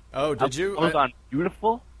way up. Oh, did you? I was on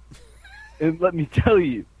beautiful. And let me tell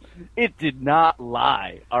you, it did not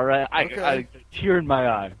lie, all right? Okay. I had a tear in my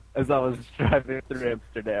eye as I was driving through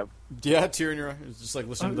Amsterdam. Yeah, tear in your eye. It's just like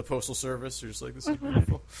listening to the Postal Service. You're just like, this is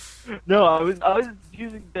beautiful. No, I was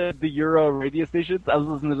using the Euro radio stations. I was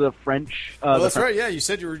listening to the French. That's right. Yeah, you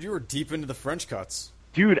said you were deep into the French cuts.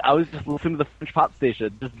 Dude, I was just listening to the French pop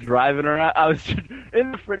station, just driving around. I was just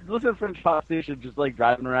listening to the French pop station, just like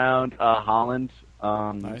driving around Holland,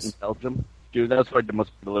 nice. In Belgium. Dude, that's where I did most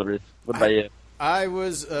of the deliveries. What about you? I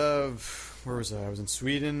was, where was I? I was in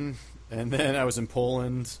Sweden, and then I was in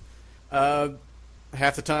Poland.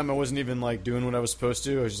 half the time I wasn't even like doing what I was supposed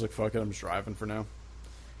to. I was just like, fuck it, I'm just driving for now.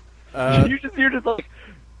 You're just like,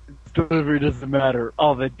 delivery doesn't matter.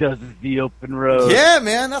 All that does is the open road. Yeah,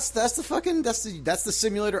 man, that's the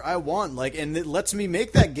simulator I want. Like, and it lets me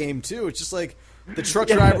make that game too. It's just like the truck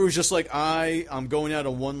driver who's just like, I'm going out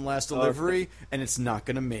on one last delivery, and it's not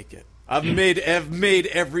gonna make it. I've made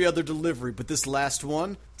every other delivery, but this last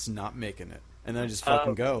one, it's not making it. And then I just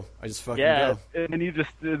fucking go. I just fucking go. And then you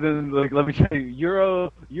just like, let me tell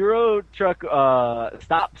you, Euro Truck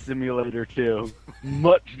Stop Simulator 2,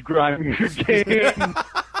 much grimier game.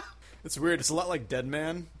 It's weird. It's a lot like Dead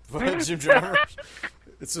Man, but Jim Jarmusch.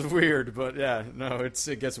 It's weird, but yeah, no,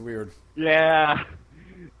 it gets weird. Yeah.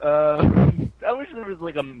 I wish there was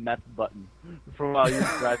like a meth button for while you're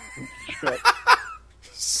driving the truck.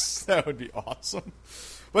 That would be awesome.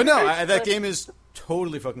 But no, that game is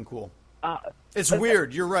totally fucking cool. It's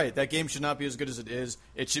weird. You're right. That game should not be as good as it is.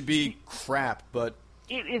 It should be crap, but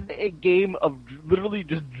it is a game of literally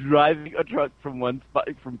just driving a truck from one spot,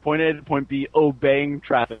 from point A to point B, obeying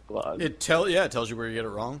traffic laws. It tells you where you get it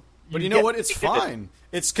wrong. But you know what? It's fine.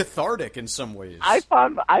 It's cathartic in some ways. I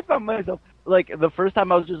found myself like the first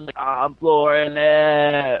time I was just like, I'm flooring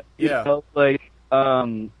it. You know, like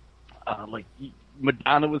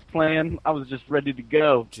Madonna was playing. I was just ready to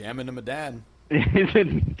go. Jamming to Madonna.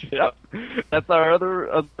 Yep. That's our other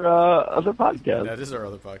podcast. That is our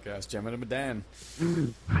other podcast, Jamming to Madonna.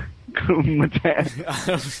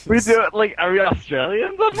 Madonna. We do it like, are we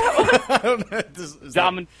Australians on that one? I don't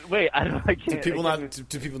know. Wait, I can't.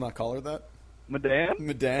 Do people not call her that? Madonna?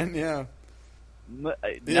 Madonna, yeah. No.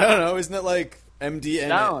 I don't know. Isn't it like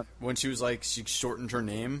MDN when she was like, she shortened her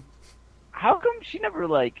name? How come she never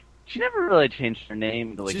really changed her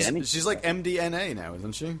name to anything? She's like MDNA now,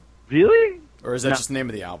 isn't she? Really? Or is that just the name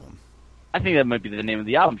of the album? I think that might be the name of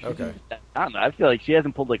the album. Okay. I don't know. I feel like she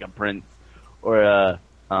hasn't pulled like a Prince or a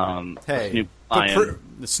Snoop Lion.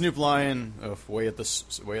 The Snoop Lion of Way of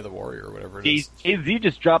the Warrior or whatever it is. Jay-Z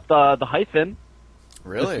just dropped the hyphen.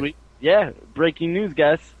 Really? This week. Yeah. Breaking news,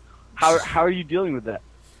 guys. How are you dealing with that?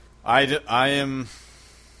 I am.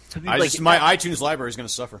 My iTunes library is going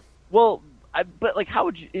to suffer. Well, but like, how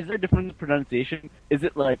would you? Is there a difference in pronunciation? Is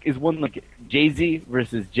it like, is one like Jay-Z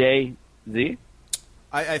versus Jay-Z?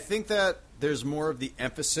 I think that there's more of the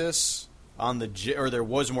emphasis on the J, or there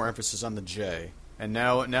was more emphasis on the J, and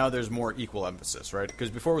now there's more equal emphasis, right? Because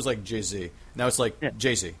before it was like Jay-Z, now it's like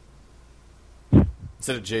Jay-Z.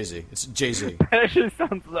 Instead of Jay-Z, it's Jay-Z. That actually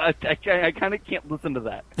sounds. I kind of can't listen to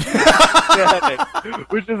that,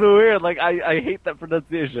 which is weird. Like I hate that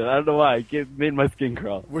pronunciation. I don't know why. It made my skin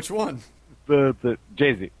crawl. Which one? The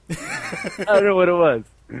Jay-Z. I don't know what it was.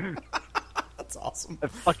 That's awesome. I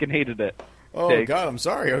fucking hated it. Oh, God, I'm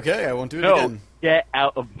sorry. Okay, I won't do it again. Get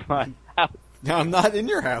out of my house. No, I'm not in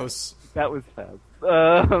your house. That was fast.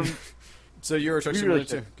 So Euro Truck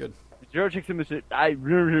Simulator 2. Good. Euro Truck Simulator.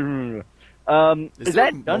 Is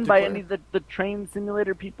that done by any of the train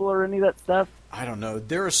simulator people or any of that stuff? I don't know.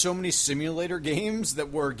 There are so many simulator games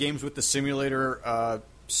that were games with the simulator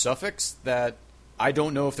suffix that I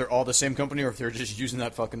don't know if they're all the same company or if they're just using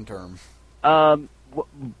that fucking term. Whoa!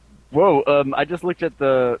 I just looked at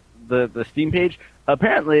the Steam page.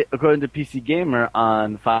 Apparently, according to PC Gamer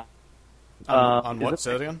on on what?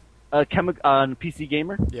 Say it again. On PC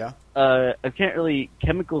Gamer. Yeah. Apparently,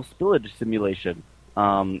 Chemical Spillage Simulation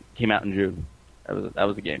came out in June. That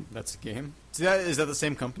was a game. That's a game. Is that the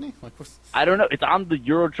same company? Like, I don't know. It's on the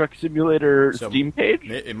Euro Truck Simulator Steam page.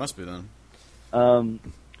 It must be then.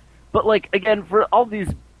 But like, again, for all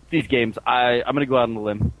these games, I'm going to go out on a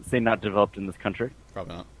limb, say not developed in this country.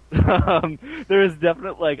 Probably not. There is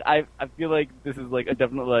definitely I feel like this is like a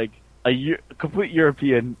definite a complete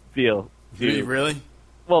European feel. Really?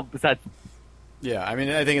 Well, besides. Yeah, I mean,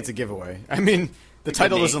 I think it's a giveaway. I mean, the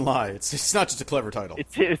title doesn't lie. It's not just a clever title.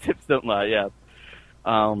 Its hips don't lie. Yeah.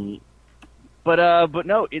 But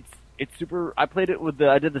no, it's super. I played it with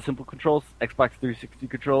I did the Simple Controls Xbox 360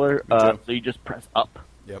 controller. So you just press up.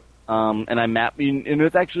 Yep. And I map, and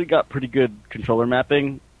it's actually got pretty good controller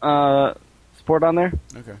mapping support on there.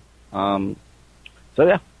 Okay. So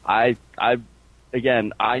yeah, I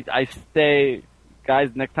say, guys,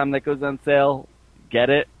 next time that goes on sale, get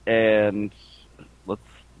it, and let's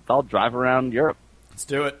all drive around Europe. Let's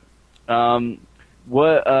do it.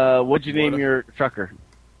 What'd you name your trucker?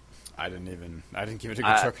 I didn't give it a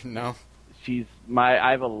good trucker. No.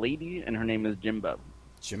 I have a lady, and her name is Jimbo.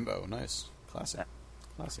 Jimbo, nice, classy.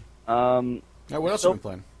 Now, what else have you been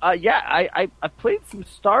playing? I played some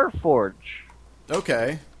Star Forge.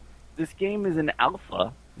 Okay. This game is an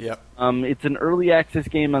alpha. Yep. It's an early access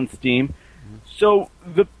game on Steam. Mm-hmm. So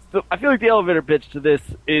I feel like the elevator pitch to this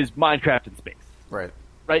is Minecraft in space. Right.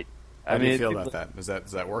 Right? How do you feel about that? Does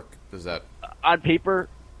that work? Does that... On paper,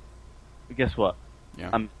 guess what?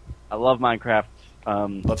 Yeah. I love Minecraft.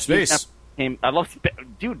 Love space. I love space.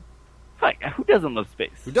 Dude, fuck, who doesn't love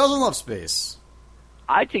space? Who doesn't love space?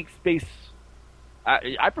 I take space...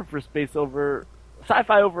 I prefer space over...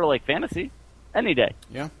 Sci-fi over, like, fantasy. Any day.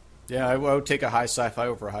 Yeah. Yeah, I would take a high sci-fi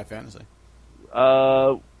over a high fantasy.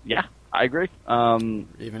 Yeah, I agree.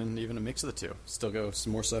 Even a mix of the two. Still go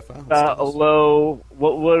some more sci-fi?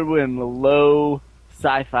 What would win? Low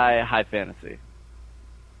sci-fi, high fantasy?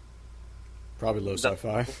 Probably low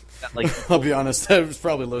sci-fi. Like, I'll be honest, it was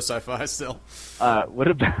probably low sci-fi still. What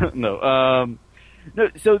about... No,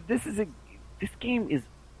 so this game is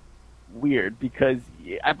weird because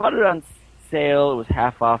I bought it on sale. It was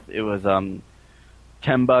half off. It was $10,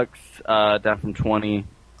 down from 20.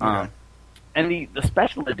 Okay. And the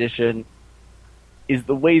special edition is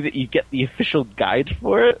the way that you get the official guide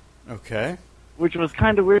for it. Okay. Which was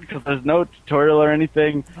kind of weird because there's no tutorial or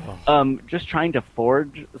anything. Oh. Just trying to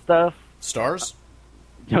forge stuff. Stars?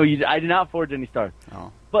 No, I did not forge any stars.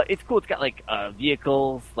 Oh. But it's cool. It's got like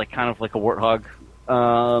vehicles, like kind of like a warthog,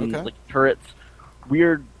 Okay. like turrets,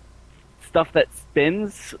 weird stuff that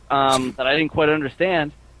spins that I didn't quite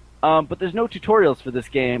understand. But there's no tutorials for this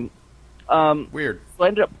game. Weird. So I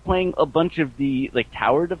ended up playing a bunch of the like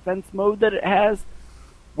tower defense mode that it has,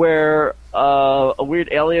 where a weird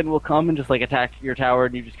alien will come and just like attack your tower,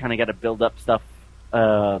 and you just kind of got to build up stuff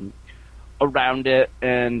around it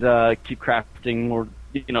and keep crafting more,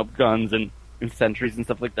 guns and sentries and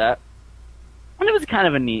stuff like that. And it was kind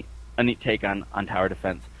of a neat take on tower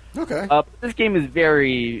defense. Okay. This game is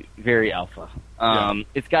very, very alpha.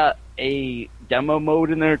 It's got a demo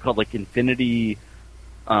mode in there called like Infinity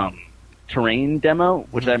Terrain Demo,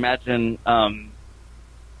 which I imagine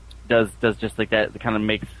does just like that. It kind of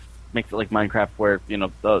makes it like Minecraft, where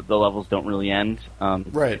the levels don't really end.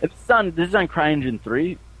 Right. This is on CryEngine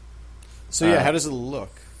 3. So yeah, how does it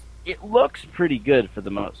look? It looks pretty good for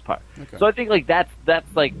the most part. Okay. So I think like that's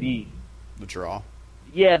like the draw.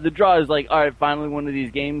 Yeah, the draw is like, all right, finally one of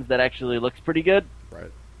these games that actually looks pretty good.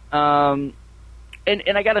 Right.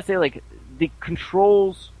 And I gotta say, like, the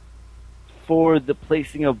controls for the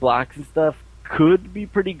placing of blocks and stuff could be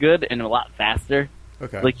pretty good and a lot faster.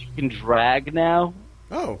 Okay. Like, you can drag now.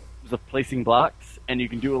 Oh. Of placing blocks, and you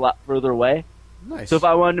can do a lot further away. Nice. So if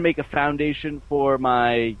I wanted to make a foundation for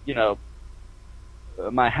my,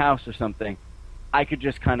 my house or something, I could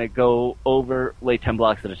just kind of go over, lay 10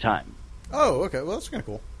 blocks at a time. Oh, okay. Well, that's kind of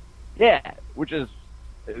cool. Yeah, which is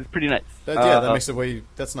pretty nice. That makes it way...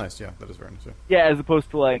 That's nice, yeah. That is very nice, yeah. Yeah, as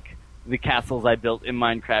opposed to, like, the castles I built in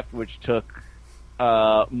Minecraft, which took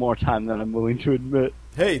more time than I'm willing to admit.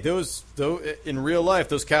 Hey, in real life,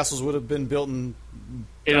 those castles would have been built in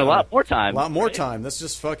a lot more time. A lot more time. That's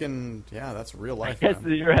just fucking... Yeah, that's real life. Yes,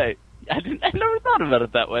 you're right. I never thought about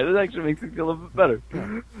it that way. That actually makes me feel a little bit better.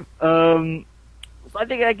 So I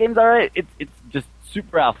think that game's alright. It's just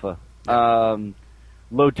super alpha. Yeah.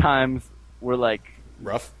 Load times were like...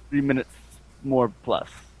 Rough? 3 minutes more plus.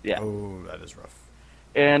 Yeah. Oh, that is rough.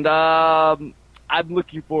 And I'm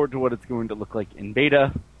looking forward to what it's going to look like in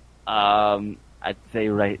beta. I'd say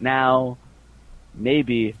right now,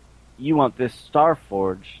 maybe you want this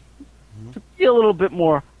Starforge to be a little bit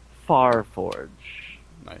more Farforge.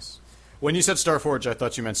 Nice. When you said Starforge, I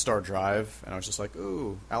thought you meant Star Drive, and I was just like,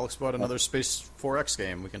 ooh, Alex bought another Space 4X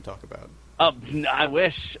game we can talk about. I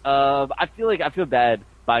wish. I feel bad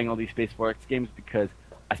buying all these Space 4X games because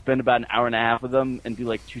I spend about an hour and a half with them and do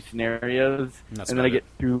like 2 scenarios, and then I get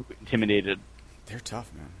too intimidated. They're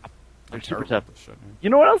tough, man. They're super tough. Shit, you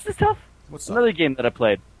know what else is tough? What's another game that I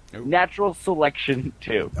played? Ooh. Natural Selection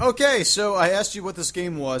 2. Okay, so I asked you what this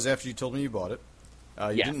game was after you told me you bought it.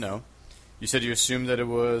 You Yes. didn't know. You said you assumed that it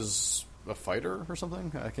was a fighter or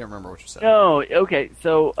something? I can't remember what you said. No, okay,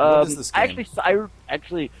 so what is this game? I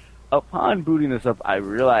actually, upon booting this up, I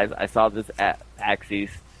realized I saw this at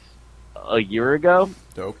Axis a year ago.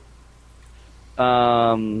 Dope.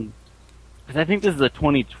 Because I think this is a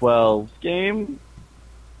 2012 game.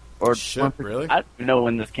 Or shit, really? I don't know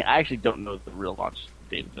when this came. I actually don't know the real launch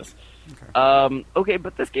date of this. Okay,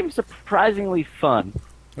 But this game's surprisingly fun.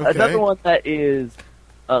 Okay. Another one that is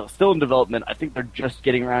still in development. I think they're just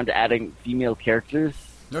getting around to adding female characters.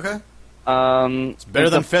 Okay. It's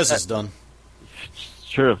better than Fez has done.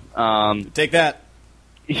 True. Take that.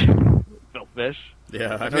 Phil Fish.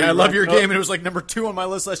 Yeah, I love your game, and it was like number 2 on my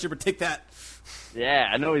list last year, but take that. Yeah,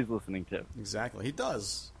 I know he's listening too. Exactly. He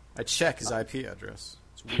does. I check his IP address.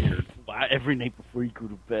 It's weird. Every night before you go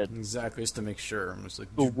to bed. Exactly, just to make sure. I'm just like,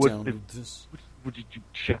 But download this. What did you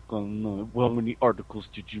check on? How many articles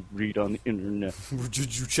did you read on the internet?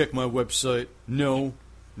 Did you check my website? No.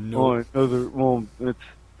 Oh, another. Well,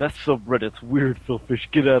 that's subreddit's weird, Phil Fish.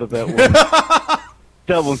 Get out of that one.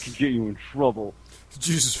 That one can get you in trouble.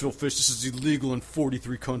 Jesus, Phil Fish, this is illegal in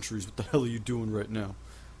 43 countries. What the hell are you doing right now?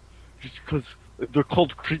 Just because they're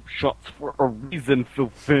called creep shots for a reason, Phil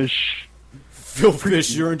Fish. Phil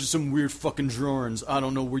Fish, you're into some weird fucking drawings. I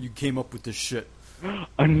don't know where you came up with this shit.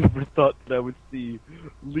 I never thought that I would see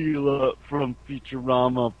Leela from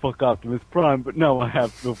Futurama fuck Optimus Prime, but now I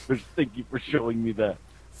have, Phil Fish. Thank you for showing me that.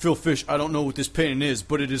 Phil Fish, I don't know what this painting is,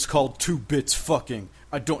 but it is called 2 bits fucking.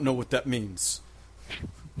 I don't know what that means.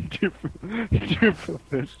 Dear Phil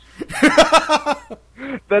Fish.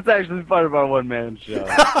 That's actually part of our one-man show.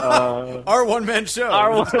 Our one-man show.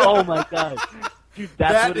 Oh my god. Dude,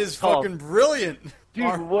 that is fucking brilliant.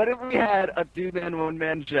 Dude, what if we had a 2-man,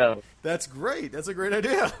 1-man show? That's great. That's a great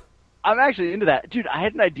idea. I'm actually into that. Dude, I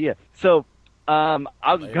had an idea. So, I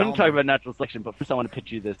was going to talk about natural selection, but first I want to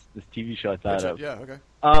pitch you this TV show I thought of. Yeah, okay.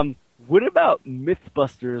 What about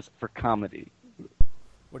Mythbusters for comedy?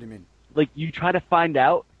 What do you mean? Like, you try to find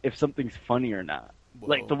out if something's funny or not. Whoa.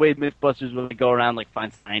 Like, the way Mythbusters would go around, like,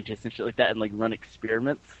 find scientists and shit like that and, like, run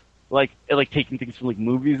experiments. Like taking things from, like,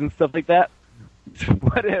 movies and stuff like that. So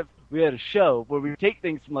what if we had a show where we take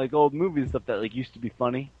things from, like, old movies and stuff that, like, used to be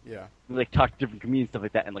funny. Yeah. And, like, talk to different comedians and stuff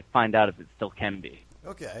like that and, like, find out if it still can be.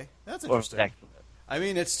 Okay. That's interesting. Or excellent. I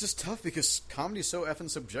mean, it's just tough because comedy's so effing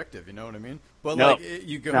subjective, you know what I mean? But, no,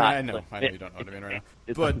 you go... not, I know you don't know what I mean right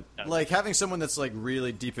now. But, like, having someone that's, like,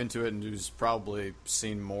 really deep into it and who's probably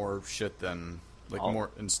seen more shit than, like,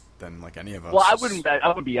 than, like, any of us... Well, I wouldn't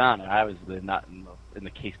be on it. I was not in the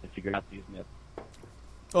case to figure out these myths.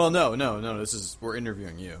 Well, no, we're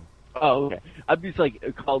interviewing you. Oh, okay. I'd be,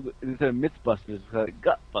 like, called, instead of Mythbusters,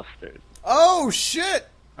 Gutbusters. Oh, shit!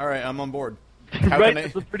 Alright, I'm on board. Right,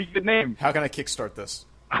 that's a pretty good name. How can I kickstart this?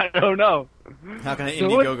 I don't know. How can I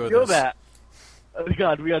Indiegogo this? That. Oh,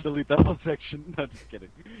 God, we gotta delete that whole section. No, just kidding.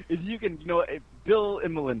 If you can, Bill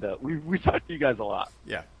and Melinda, we talk to you guys a lot.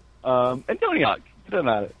 Yeah. And Tony Hawk, get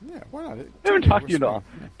on it. Yeah, why not? We haven't talked to you at all.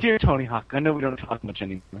 Yeah. Dear Tony Hawk, I know we don't talk much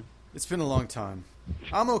anymore. It's been a long time.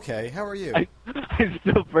 I'm okay. How are you? I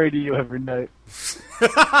still pray to you every night.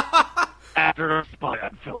 After a spy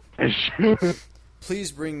on Phil Fish.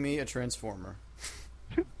 Please bring me a Transformer.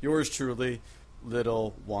 Yours truly,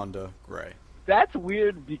 Little Wanda Gray. That's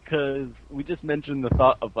weird because we just mentioned the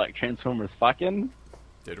thought of, like, Transformers fucking.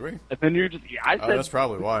 Did we? And then you're just... I said... that's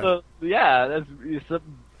probably why. That's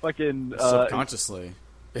fucking... Subconsciously.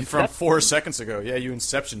 From 4 seconds ago. Yeah, you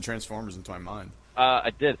Inception Transformers into my mind.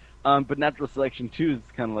 I did. But Natural Selection 2 is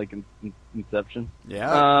kind of like Inception.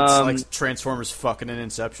 Yeah? It's like Transformers fucking in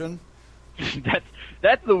Inception?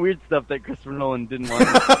 That's the weird stuff that Christopher Nolan didn't want.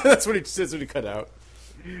 That's what he cut out.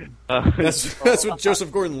 That's what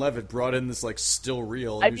Joseph Gordon-Levitt brought in, this, like, still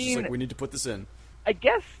real. He was just like, we need to put this in. I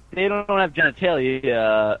guess they don't have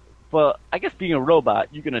genitalia, but I guess being a robot,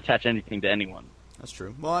 you can attach anything to anyone. That's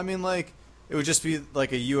true. Well, I mean, like, it would just be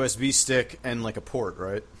like a USB stick and, like, a port,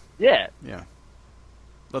 right? Yeah. Yeah.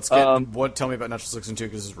 Let's get tell me about Natural Selection 2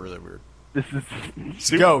 because this is really weird. This is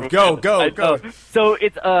go. So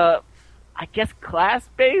it's I guess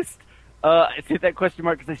class-based. I say that question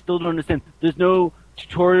mark because I still don't understand. There's no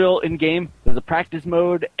tutorial in game. There's a practice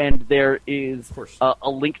mode, and there is a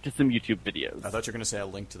link to some YouTube videos. I thought you were going to say a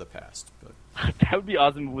link to the past, but that would be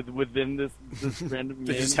awesome within this random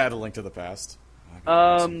they game. just had a link to the past.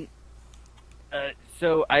 So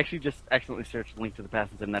I actually just accidentally searched link to the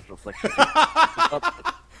past instead of Natural Selection.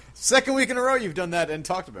 Second week in a row you've done that and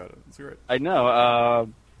talked about it. That's great. I know.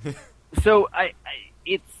 So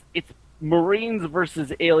it's Marines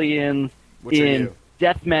versus aliens in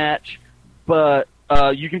deathmatch, but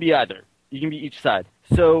you can be either. You can be each side.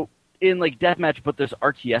 So in, like, deathmatch, but there's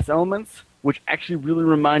RTS elements, which actually really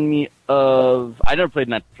remind me of... I never played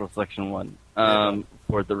Natural Selection 1,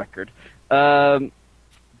 for the record. But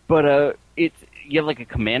you have, like, a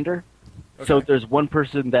commander. Okay. So there's one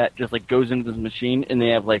person that just, like, goes into this machine, and they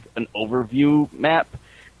have, like, an overview map,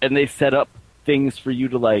 and they set up things for you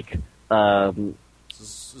to, like...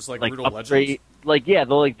 It's like Brutal Legends? Like, yeah,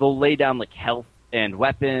 they'll lay down, like, health and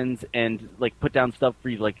weapons and, like, put down stuff for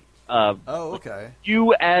you, like... okay.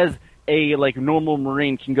 You, as a, like, normal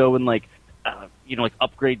Marine can go and, like, like,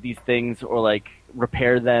 upgrade these things or, like,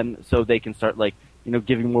 repair them so they can start, like,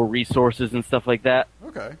 giving more resources and stuff like that.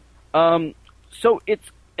 Okay. So it's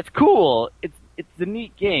cool. It's a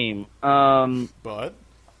neat game. But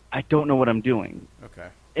I don't know what I'm doing. Okay.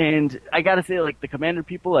 And I gotta say, like, the commander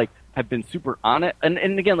people, like, have been super on it. And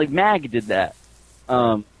again, like, MAG did that.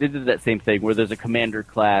 They did that same thing where there's a commander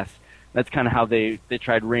class That's kind of how they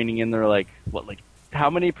tried reining in their how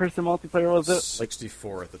many person multiplayer was it?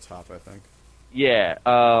 64 at the top, I think. Yeah.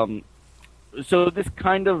 So this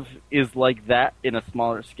kind of is like that in a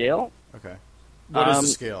smaller scale. Okay. What is the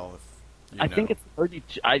scale? I think it's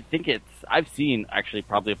 32. I've seen actually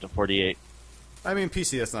probably up to 48. I mean,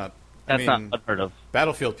 PC. That's not not unheard of.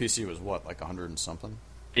 Battlefield PC was what, like 100 and something?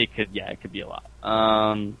 It could be a lot.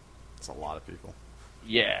 It's a lot of people.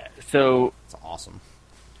 Yeah. So it's awesome.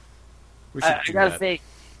 We should I gotta say,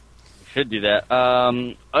 we should do that.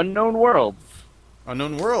 Unknown Worlds.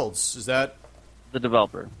 Unknown Worlds, is that the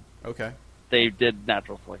developer? Okay. They did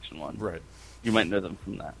Natural Selection 1. Right. You might know them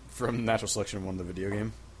from that. From Natural Selection 1, the video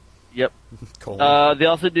game? Yep. Cool. They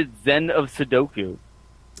also did Zen of Sudoku.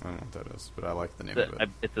 I don't know what that is, but I like the name of it.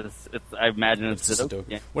 I imagine it's Sudoku.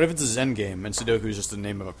 Yeah. What if it's a Zen game and Sudoku is just the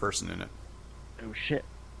name of a person in it? Oh shit.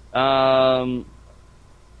 All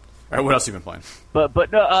right, what else have you been playing? But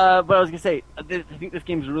no. But I was gonna say, I think this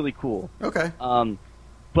game is really cool. Okay.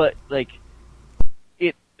 But like,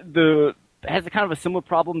 it has a kind of a similar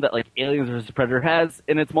problem that like Aliens vs Predator has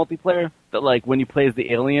in its multiplayer. That like when you play as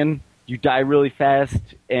the alien, you die really fast,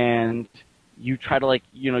 and you try to like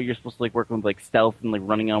you're supposed to like work with like stealth and like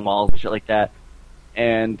running on walls and shit like that.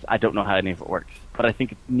 And I don't know how any of it works, but I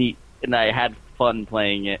think it's neat, and I had fun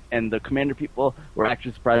playing it. And the commander people were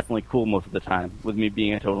actually surprisingly cool most of the time, with me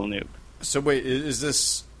being a total noob. So wait,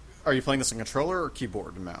 are you playing this on controller or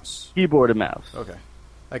keyboard and mouse? Keyboard and mouse. Okay.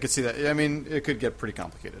 I could see that. I mean, it could get pretty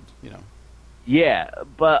complicated, Yeah,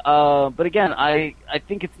 but again, I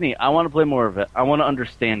think it's neat. I want to play more of it. I want to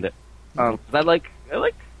understand it. 'Cause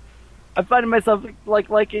I'm finding myself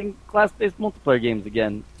liking class-based multiplayer games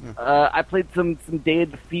again. Yeah. I played some Day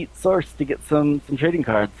of Defeat Source to get some trading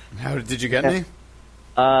cards. How did you get any?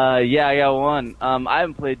 Yeah, I got one. I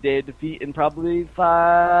haven't played Day of Defeat in probably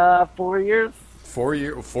 4 years. 4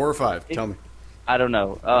 years? 4 or 5? Tell me. I don't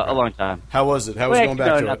know. Okay. A long time. How was it? How was going back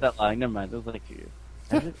to it? No, not that long. Never mind. It was like 2 years.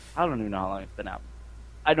 I don't even know how long it's been out.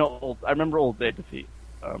 I remember old Day of Defeat.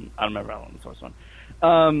 I don't remember how long the Source one.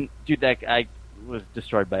 Dude, I was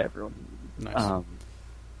destroyed by everyone. Nice.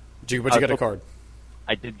 But you get a card?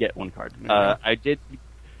 I did get one card. I did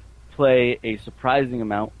play a surprising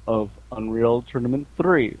amount of Unreal Tournament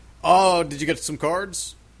 3. Oh, did you get some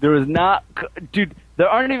cards? There was not... Dude, there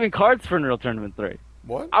aren't even cards for Unreal Tournament 3.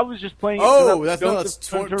 What? I was just playing... that's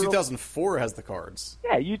 2004 has the cards.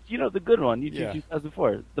 Yeah, you know the good one.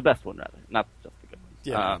 2004. The best one, rather. Not just the good one.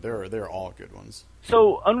 Yeah, they're all good ones.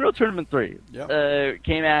 So, Unreal Tournament 3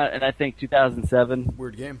 came out in, I think, 2007.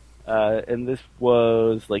 Weird game. And this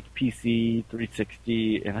was, like, PC,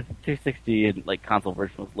 360, and I think 360 and, like, console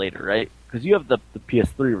version was later, right? Because you have the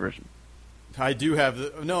PS3 version. I do have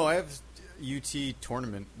I have UT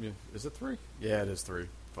Tournament. Is it 3? Yeah, it is 3.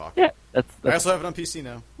 Fuck. Yeah, that's I also have it on PC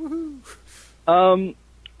now. Woohoo!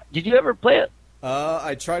 Did you ever play it?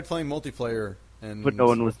 I tried playing multiplayer, but no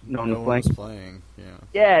one was playing. Yeah.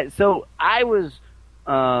 Yeah. So I was.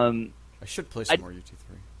 I should play some more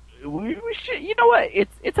UT3. We should. You know what?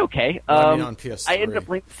 It's okay. I mean, on PS3. I ended up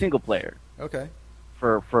playing single player. Okay.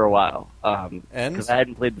 For a while. And because I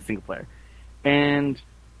hadn't played the single player, and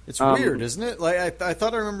it's weird, isn't it? Like I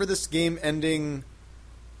thought I remember this game ending.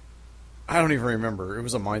 I don't even remember. It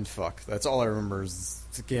was a mind fuck. That's all I remember is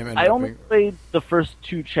the game ended. I only played the first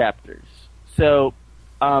 2 chapters. So,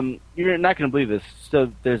 you're not going to believe this. So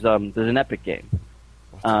there's an Epic game.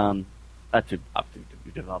 That's who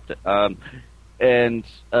developed it. And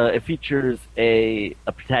it features a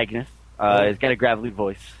protagonist. He's got a gravelly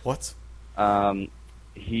voice. What?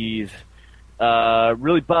 He's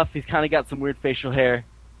really buff. He's kind of got some weird facial hair.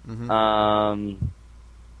 Mm-hmm.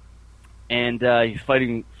 And he's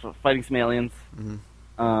fighting some aliens,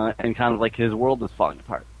 and kind of like his world is falling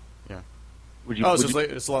apart. Yeah.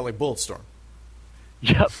 It's a lot like Bulletstorm.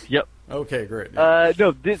 Yep. Okay, great. Yeah.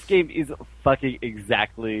 No, this game is fucking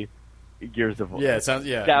exactly Gears of War. Yeah, it sounds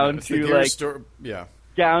down to like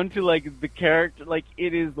down to like the character. Like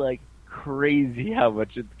it is like crazy how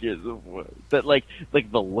much it's Gears of War. But like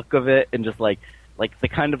the look of it and just like the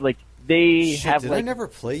kind of like. Did I never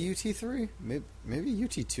play UT3? Maybe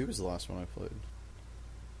UT2 is the last one I played.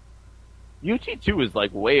 UT2 is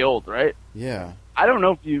like way old, right? Yeah. I don't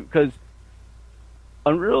know if because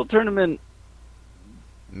Unreal Tournament.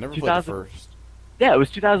 Never played the first. Yeah, it was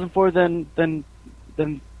 2004. Then 3.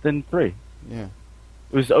 Yeah.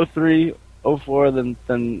 It was 03, 04, then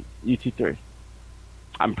UT3.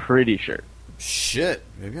 I'm pretty sure. Shit,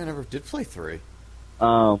 maybe I never did play 3.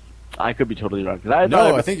 I could be totally wrong.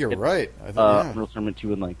 I think you're right. Unreal Tournament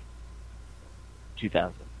 2 in,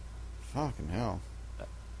 2000. Fucking hell.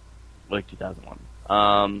 2001.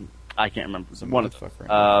 I can't remember. One of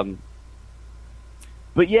them.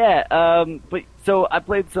 But yeah, so I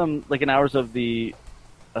played some like an hours of the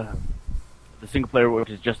single player, which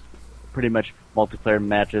is just pretty much multiplayer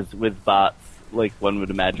matches with bots, like one would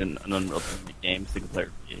imagine an Unreal Tournament game, single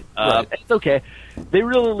player game. Right. It's okay. They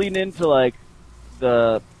really lean into like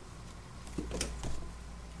the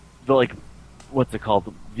like what's it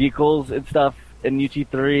called, vehicles and stuff in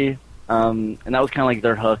UT3, and that was kind of like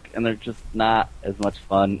their hook, and they're just not as much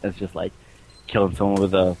fun as just like killing someone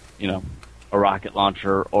with a rocket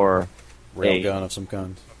launcher or railgun of some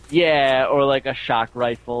kind. Yeah, or like a shock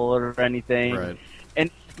rifle or anything. Right.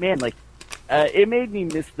 And man, like it made me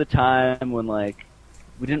miss the time when like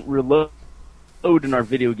we didn't reload in our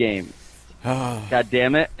video games. God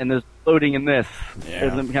damn it! And there's loading in this. Yeah. It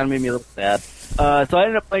kind of made me a little sad. So I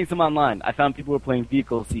ended up playing some online. I found people were playing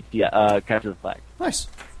vehicle CT, capture the flag. Nice.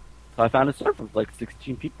 So I found a server with like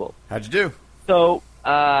 16 people. How'd you do? So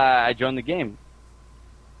I joined the game.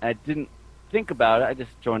 I didn't think about it. I just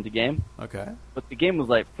joined the game. Okay. But the game was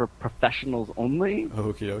like for professionals only.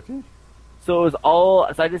 Okie dokie. So it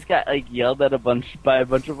was so I just got like yelled at by a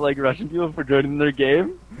bunch of like Russian people for joining their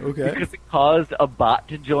game. Okay. Because it caused a bot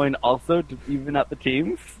to join also to even out the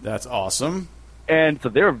teams. That's awesome. And so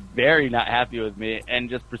they were very not happy with me and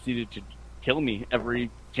just proceeded to kill me every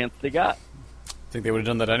chance they got. Think they would have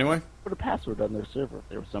done that anyway? Put a password on their server if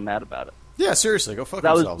they were so mad about it. Yeah, seriously, go fuck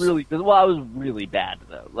themselves. themselves. I was really bad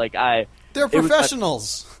though. Like they're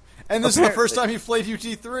professionals. And this is the first time you played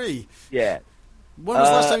UT3. Yeah. When was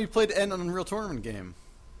the last time you played an Unreal Tournament game?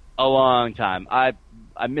 A long time. I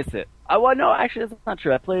miss it. No, actually that's not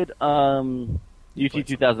true. I played UT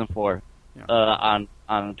 2004 on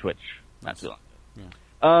Twitch. Not too long ago.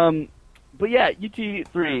 Yeah. But yeah,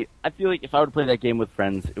 UT3, I feel like if I were to play that game with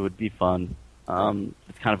friends, it would be fun.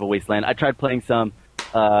 It's kind of a wasteland. I tried playing some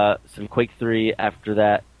Quake 3 after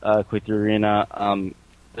that, Quake 3 Arena.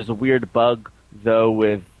 There's a weird bug, though,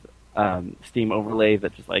 with Steam Overlay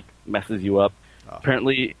that just, like, messes you up. Oh.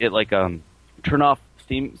 Apparently, it, like, turn off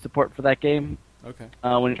Steam support for that game. Okay.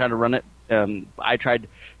 When you're trying to run it. I tried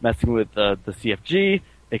messing with the CFG.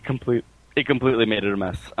 It completely made it a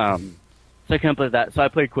mess. So I couldn't play that. So I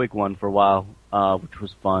played Quake 1 for a while, which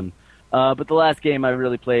was fun. But the last game I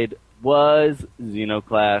really played was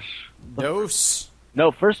Xenoclash. Dose? No,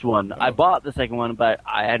 first one. Oh. I bought the second one, but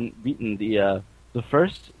I hadn't beaten the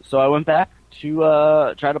first, so I went back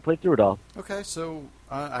to try to play through it all. Okay, so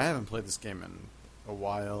I haven't played this game in a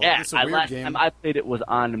while. Yeah, it's a weird game. Time I played it was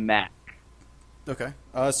on Mac. Okay.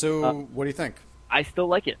 So what do you think? I still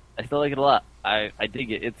like it. I still like it a lot. I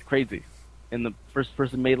dig it. It's crazy. And the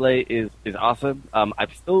first-person melee is awesome. I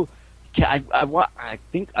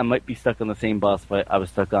think I might be stuck on the same boss fight I was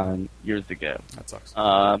stuck on years ago. That sucks.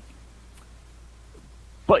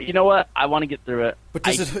 But you know what? I want to get through it. But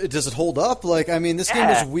does it hold up? Like, I mean, this game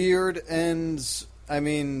is weird, and I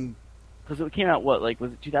mean, because it came out was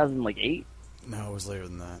it 2008? No, it was later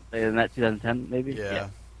than that. Later than that, 2010 maybe. Yeah.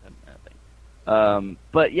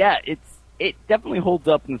 But yeah, it definitely holds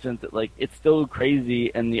up in the sense that like it's still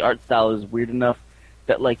crazy, and the art style is weird enough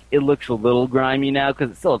that like it looks a little grimy now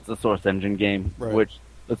because it's a Source Engine game, right. Which,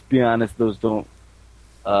 let's be honest, those don't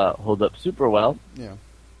hold up super well. Yeah.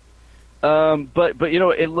 But you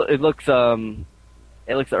know it looks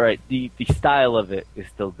alright. The style of it is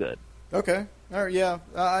still good. Okay. All right. Yeah.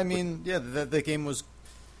 I mean, yeah. The game was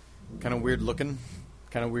kind of weird looking,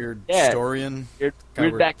 kind of weird story and kind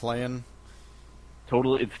of weird playing.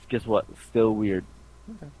 Totally. It's guess what? Still weird.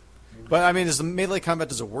 Okay. But I mean, does the melee combat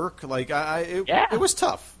does it work? Like it was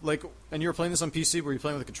tough. Like, and you were playing this on PC. Were you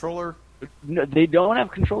playing with a controller? No, they don't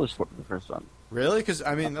have controllers for the first one. Really? Because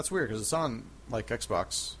I mean, that's weird. Because it's on like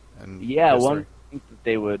Xbox and yeah. One would think that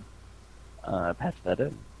they would patch that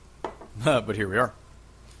in. But here we are.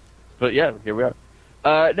 But yeah, here we are.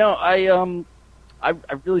 No, I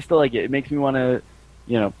really still like it. It makes me want to,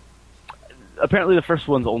 Apparently, the first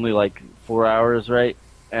one's only like 4 hours, right?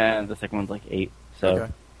 And the second one's like 8. So,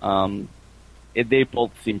 okay. They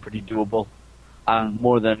both seem pretty doable. I'm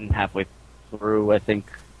more than halfway through, I think,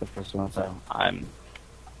 the first one. So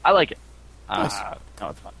I like it. Nice. No,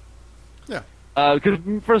 it's fun. Yeah. Because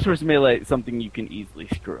first-person melee is something you can easily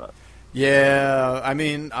screw up. Yeah, I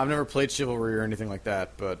mean, I've never played Chivalry or anything like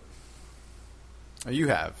that, but you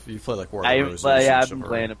have. You played like War of the Roses. Yeah, I've been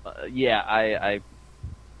playing it. Yeah, I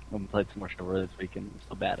played some more Chivalry this week, and I'm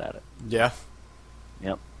still bad at it. Yeah.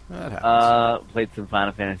 Yep. That happens. Played some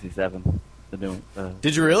Final Fantasy VII.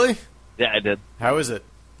 Did you really? Yeah, I did. How is it?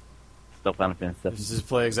 Still Final Fantasy VII. Does it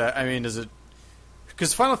play I mean, does it?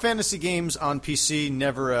 Because Final Fantasy games on PC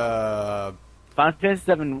never. Final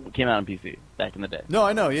Fantasy VII came out on PC back in the day. No,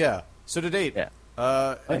 I know. Yeah. So did 8.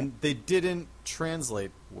 Yeah. And they didn't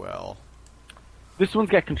translate well. This one's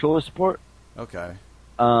got controller support. Okay.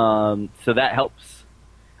 So that helps.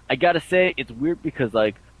 I gotta say, it's weird because,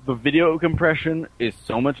 like, the video compression is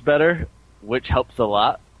so much better, which helps a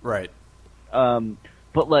lot. Right.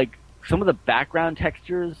 But, like, some of the background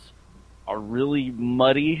textures are really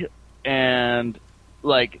muddy, and,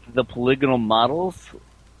 like, the polygonal models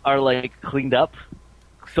are, like, cleaned up,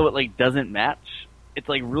 so it, like, doesn't match. It's,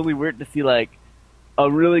 like, really weird to see, like,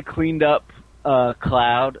 a really cleaned up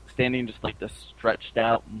cloud standing just, like, the stretched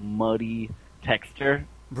out, muddy texture.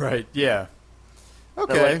 Right, yeah.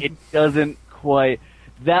 Okay. So, like, it doesn't quite...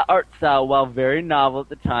 That art style, while very novel at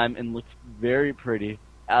the time and looks very pretty,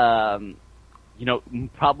 you know,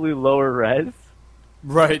 probably lower res.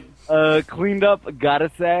 Right. Cleaned up,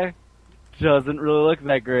 gotta say, doesn't really look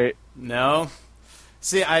that great. No.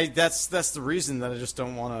 See, that's the reason that I just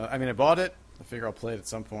don't want to... I mean, I bought it. I figure I'll play it at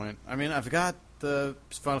some point. I mean, I've got the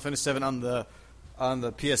Final Fantasy VII on the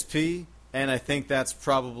PSP, and I think that's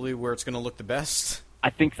probably where it's going to look the best.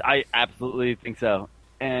 I absolutely think so.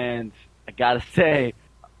 And I gotta say,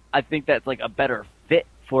 I think that's, like, a better fit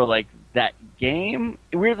for, like, that game.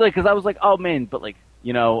 Weirdly, because I was like, oh, man, but, like,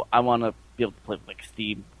 you know, I want to be able to play with, like,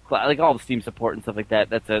 Steam. Like, all the Steam support and stuff like that.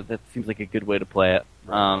 That seems like a good way to play it.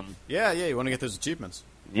 Yeah, you want to get those achievements.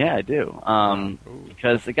 Yeah, I do.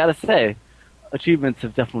 Because I gotta say, achievements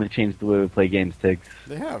have definitely changed the way we play games, Tiggs.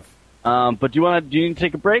 They have. But do you need to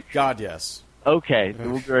take a break? God, yes. Okay, so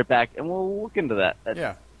we'll be right back, and we'll look into that.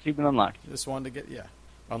 Yeah. Achievement unlocked. Just wanted to get,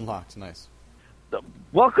 unlocked. Nice.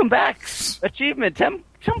 Welcome back. Achievement. 10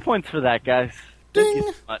 points for that, guys. Ding. Thank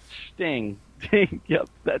you so much. Ding. Ding. Yep,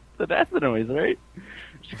 that's the noise, right?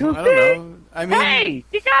 She goes, I don't know. I mean, hey,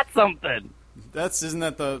 you got something. That's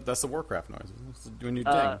the Warcraft noise. It's when you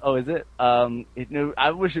ding. Oh, is it? No,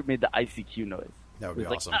 I wish it made the ICQ noise. That would be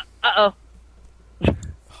awesome. Like, uh-oh.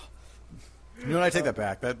 You know what? I take that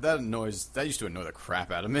back. That noise, that used to annoy the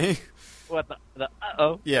crap out of me. What the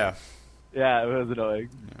uh-oh? Yeah. Yeah, it was annoying.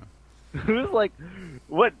 Yeah. It was like,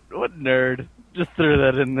 what nerd just threw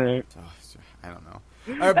that in there? Oh, I don't know.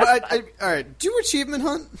 All right, but all right. Do achievement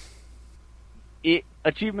hunt.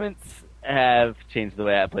 Achievements have changed the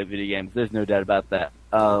way I play video games. There's no doubt about that.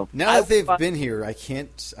 Now that they've been here, I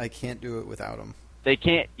can't do it without them. They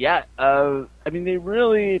can't. Yeah. I mean, they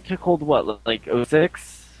really took hold. What, like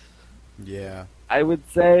 06? Yeah. I would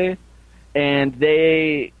say, and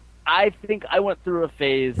I think I went through a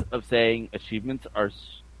phase of saying achievements are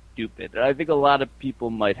stupid. And I think a lot of people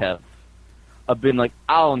might have been like,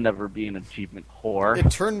 I'll never be an achievement whore. It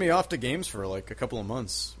turned me off to games for like a couple of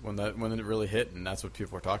months when it really hit, and that's what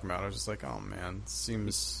people were talking about. I was just like, oh man, it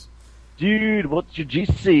seems... Dude, what's your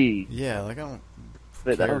GC? Yeah, like, I don't...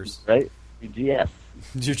 Who cares? Right? Your GS.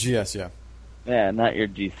 Your GS, yeah. Yeah, not your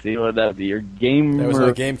GC. What would that be? Your game... That was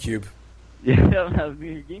my GameCube. Yeah, that would be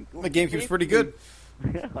your GameCube. My GameCube's pretty good.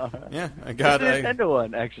 Yeah, I got a Nintendo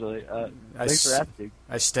one, actually. Thanks for asking.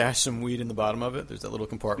 I stashed some weed in the bottom of it. There's that little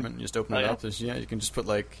compartment. You just open it up. You can just put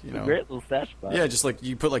like, you know... Great little stash spot. Yeah, just like,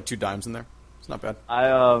 you put like 2 dimes in there. It's not bad.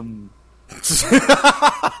 No, it's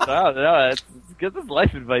good. This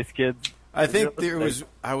life advice, kids. I think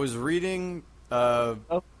I was reading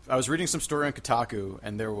some story on Kotaku,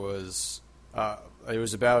 and there was it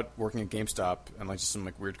was about working at GameStop and like just some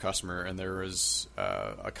like weird customer, and there was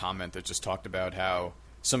a comment that just talked about how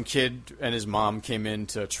some kid and his mom came in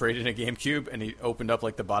to trade in a GameCube, and he opened up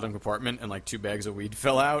like the bottom compartment, and like 2 bags of weed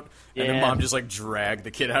fell out, and the mom just like dragged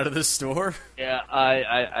the kid out of the store. Yeah,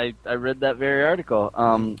 I read that very article.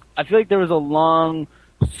 I feel like there was a long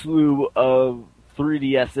slew of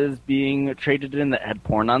 3DSs being traded in that had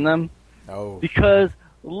porn on them. Oh, because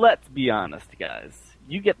let's be honest, guys.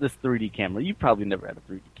 You get this 3D camera. You probably never had a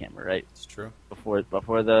 3D camera, right? It's true. Before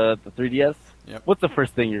the 3DS? Yep. What's the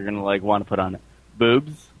first thing you're going to like want to put on it?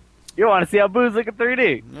 Boobs? You want to see how boobs look in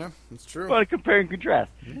 3D. Yeah, that's true. You want to compare and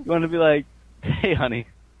contrast. You want to be like, hey, honey,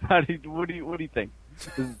 what do you think?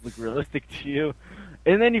 Does this look realistic to you?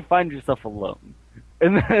 And then you find yourself alone.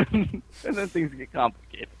 And then things get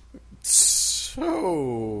complicated. So...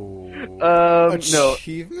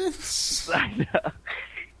 achievements? No. I know.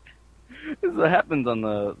 This is what happens on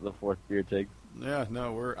the 4th beer take. Yeah,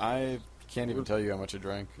 no, I can't even tell you how much I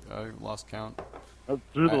drank. I lost count.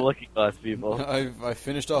 Through the Lucky Glass, people. I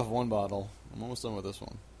finished off 1 bottle. I'm almost done with this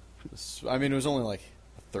one. It was only like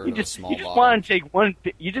a third of a small bottle. Want to take one.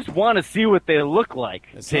 You just want to see what they look like.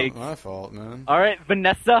 It's not my fault, man. All right,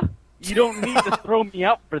 Vanessa, you don't need to throw me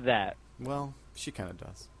out for that. Well, she kind of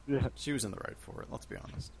does. Yeah. She was in the right for it. Let's be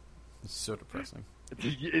honest. It's so depressing.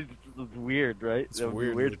 It's weird, right? It's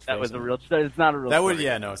weird. That was a real story. It's not a real story.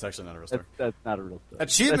 No, it's actually not a real story. That's not a real story.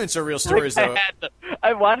 Achievements are real stories, though.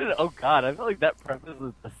 I wanted to, oh god, I felt like that preface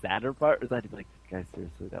was the sadder part. Was I had to be like, guys,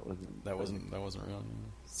 seriously, that wasn't real.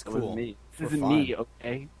 It's cool. That wasn't me. This isn't me,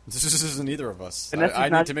 okay? This isn't either of us. I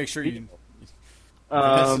need to make sure you.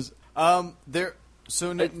 Now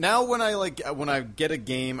when I get a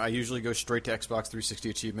game, I usually go straight to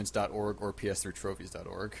Xbox360achievements.org or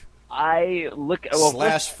PS3trophies.org. I look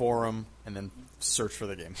 / forum and then search for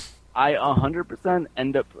the game. I 100%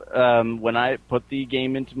 end up when I put the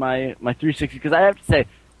game into my 360, because I have to say,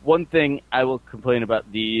 one thing I will complain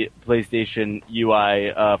about the PlayStation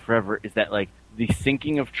UI forever is that like the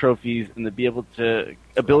syncing of trophies and the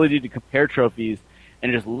ability to compare trophies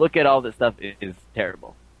and just look at all this stuff is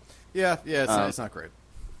terrible. Yeah, it's not great.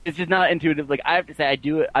 It's just not intuitive. Like, I have to say,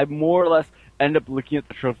 I more or less end up looking at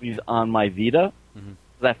the trophies on my Vita,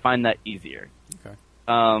 because I find that easier. Okay.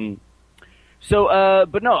 But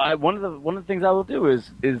no, one of the things I will do is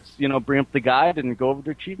bring up the guide and go over the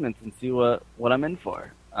achievements and see what I'm in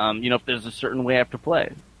for. If there's a certain way I have to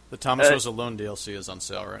play. The Thomas Goes Alone DLC is on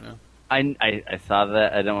sale right now. I saw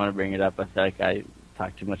that. I don't want to bring it up. I feel like I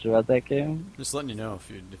talked too much about that game. Just letting you know if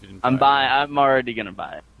you didn't. I'm already gonna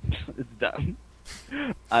buy it. It's done.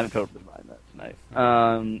 I'm totally buying that tonight.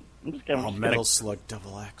 I'm just gonna. Metal Slug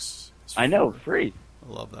XX. I know, free.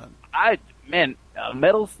 I love that.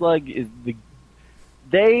 Metal Slug is the.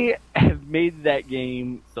 They have made that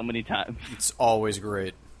game so many times. It's always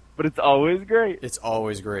great. But it's always great. It's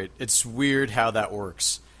always great. It's weird how that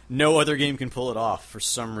works. No other game can pull it off for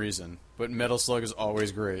some reason, but Metal Slug is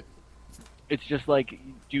always great. It's just like,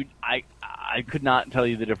 dude, I could not tell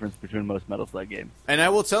you the difference between most Metal Slug games. And I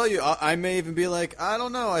will tell you, I may even be like, I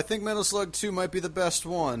don't know, I think Metal Slug 2 might be the best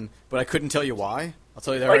one, but I couldn't tell you why. I'll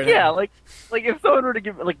tell you that right now. Like if someone were to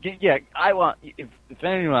give, if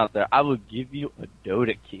anyone out there, I will give you a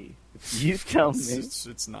Dota key. If you tell me.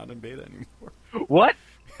 It's not in beta anymore. What?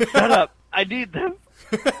 Shut up. I need them.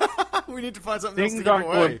 We need to find something else to Things give aren't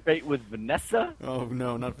away. going great with Vanessa. Oh,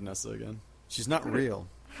 no, not Vanessa again. She's not real.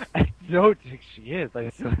 I don't think she is, I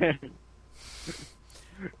swear.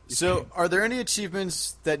 So, are there any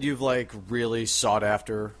achievements that you've, really sought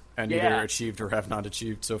after and either achieved or have not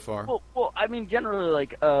achieved so far? Well, I mean, generally,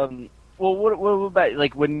 what about,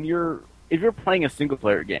 if you're playing a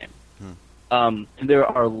single-player game, and there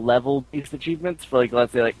are level-based achievements for,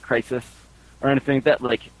 let's say, Crisis or anything like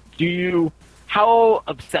that, how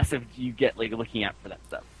obsessive do you get, looking out for that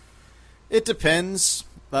stuff? It depends.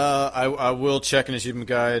 I will check an achievement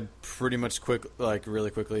guide pretty much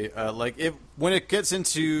really quickly. When it gets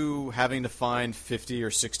into having to find 50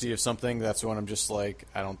 or 60 of something, that's when I'm just I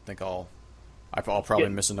don't think I'll probably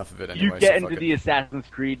miss enough of it anyway. You get into the Assassin's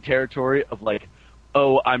Creed territory of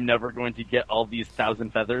I'm never going to get all these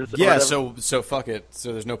 1,000 feathers. Yeah, so fuck it.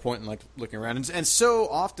 So there's no point in looking around, and so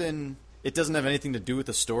often it doesn't have anything to do with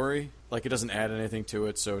the story. It doesn't add anything to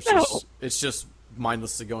it. So it's just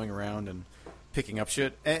mindlessly going around and picking up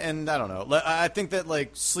shit, and I don't know. I think that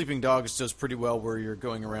Sleeping Dogs does pretty well, where you're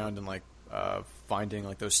going around and finding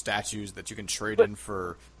those statues that you can trade in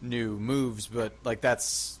for new moves. But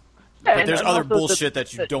that's but there's other bullshit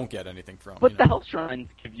that you don't get anything from. But the health shrines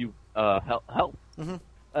give you health. Mm-hmm.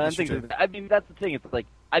 And things like that. I mean, that's the thing. It's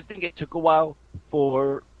I think it took a while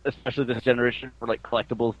for, especially this generation, for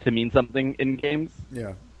collectibles to mean something in games.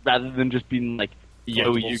 Yeah. Rather than just being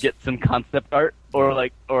yo, you get some concept art, or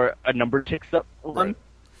or a number ticks up one,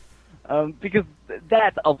 because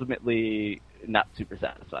that's ultimately not super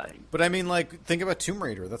satisfying. But I mean, think about Tomb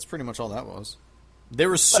Raider. That's pretty much all that was. There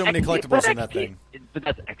were so many collectibles in that thing. But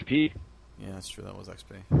that's XP. Yeah, that's true. That was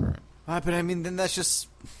XP. All right. But I mean, then that's just.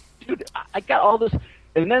 Dude, I got all this,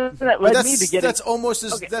 and then that led me to get. That's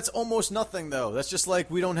almost nothing, though. That's just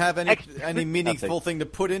we don't have any meaningful thing to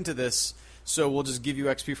put into this, so we'll just give you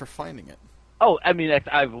XP for finding it. Oh, I mean,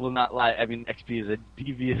 I will not lie. I mean, XP is a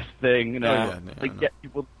devious thing now. Get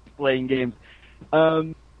people playing games.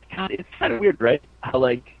 God, it's kind of weird, right? How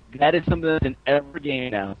that is something that's in every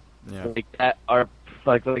game now. Yeah. That are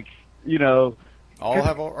all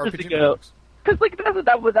have RPG books. Because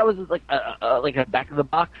that was a back of the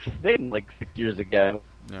box thing 6 years ago.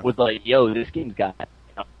 Yeah. Was yo, this game's got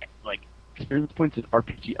experience points and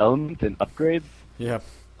RPG elements and upgrades. Yeah.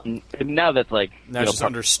 And now that's now it's just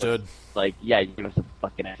understood. Yeah, you give us a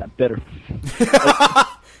fucking ass. I better.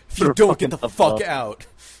 If you don't get the fuck out.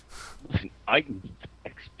 Listen, I need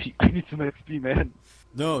XP. I need some XP, man.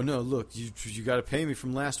 No. Look, you got to pay me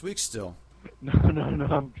from last week still. No.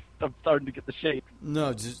 I'm starting to get the shape.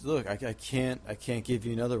 No, just look. I can't give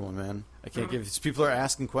you another one, man. I can't give. People are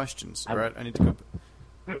asking questions. All right, I need to go.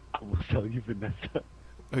 I will tell you, Vanessa.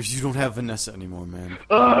 Oh, you don't have Vanessa anymore, man.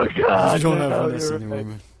 Oh God! You don't have Vanessa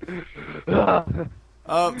anymore, man.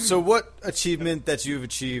 So what achievement that you've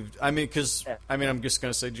achieved? I'm just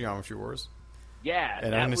gonna say Geometry Wars. Yeah,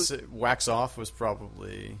 and I'm going to say Wax Off was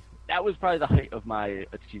probably... That was probably the height of my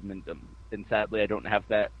achievement, and sadly I don't have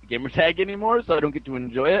that gamer tag anymore, so I don't get to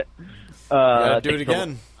enjoy it. Gotta do it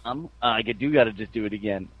again. I do gotta just do it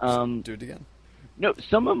again. Do it again. No,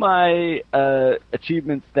 some of my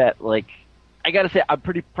achievements that, like, I gotta say, I'm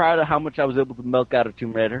pretty proud of how much I was able to milk out of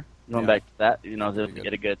Tomb Raider. Going back to that, I was able to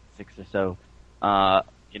get a good 6 or so,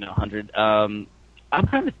 100. I'm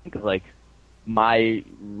trying to think of, like, my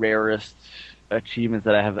rarest achievements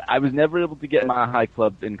that I have. I was never able to get my high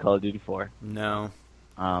club in Call of Duty 4. No.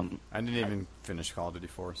 I didn't even finish Call of Duty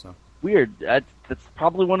 4, so. Weird. That's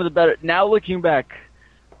probably one of the better... Now looking back,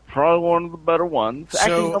 probably one of the better ones. So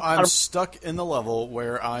actually, I'm stuck in the level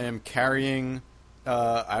where I am carrying...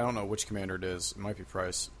 I don't know which commander it is. It might be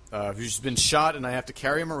Price. Who's been shot, and I have to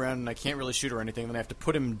carry him around, and I can't really shoot or anything. Then I have to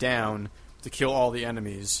put him down to kill all the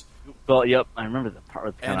enemies. Well, yep, I remember that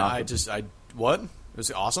part. And awesome. What? Was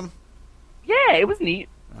it awesome? Yeah, it was neat.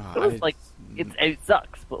 It was it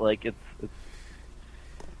sucks, but like it's.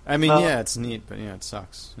 I mean, yeah, it's neat, but yeah, it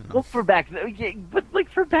sucks. Well, for back then,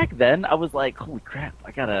 I was like, holy crap, I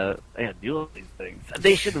gotta deal with these things.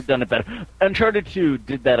 They should have done it better. Uncharted 2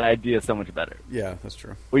 did that idea so much better. Yeah, that's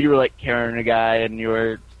true. Where you were like carrying a guy and you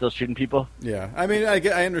were still shooting people. Yeah, I mean,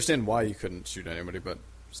 I understand why you couldn't shoot anybody, but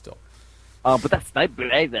still. But that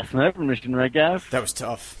sniper mission, right, guys? That was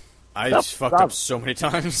tough. I fucked up so many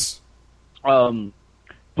times.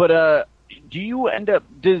 But do you end up...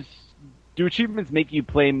 Do achievements make you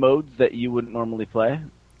play modes that you wouldn't normally play?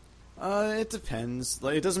 It depends.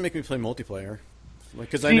 Like, it doesn't make me play multiplayer.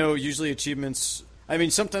 Because I know usually achievements... I mean,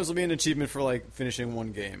 sometimes there'll be an achievement for, like, finishing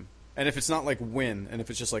one game. And if it's not, like, win, and if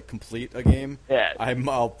it's just, like, complete a game,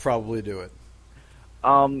 I'll probably do it.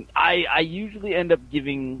 I usually end up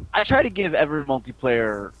giving... I try to give every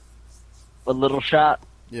multiplayer a little shot.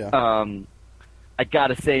 Yeah. I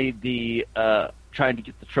gotta say the trying to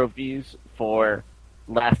get the trophies for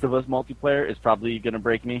Last of Us multiplayer is probably gonna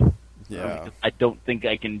break me. Yeah. I don't think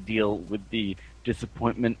I can deal with the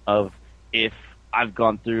disappointment of if I've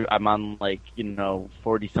gone through, I'm on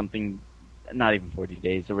 40 something, not even 40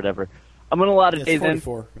 days or whatever. I'm on a lot of days.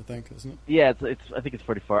 44, I think, isn't it? Yeah, I think it's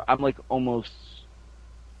 44. I'm like I'm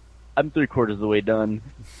 3/4 of the way done.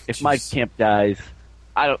 If my camp dies,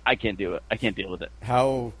 I can't do it. I can't deal with it.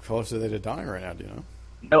 How close are they to dying right now? Do you know?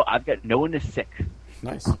 No, I've got no one is sick.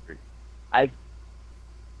 Nice. I've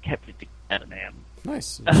kept it together, man.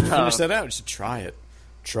 Nice. You should finish that out. You should try it.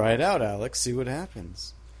 Try it out, Alex. See what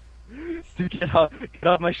happens. Get off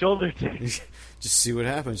my shoulder, dude. Just see what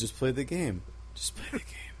happens. Just play the game. Just play the game.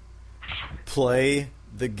 Play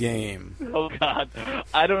the game. Oh God,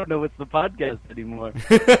 I don't know what's the podcast anymore.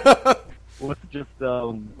 What's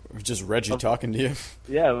just Reggie talking to you?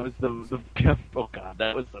 Yeah, it was the oh God,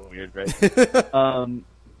 that was so weird, right?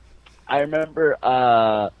 I remember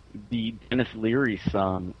the Dennis Leary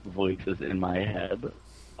song voices in my head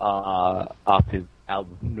off his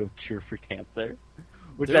album No Cure for Cancer,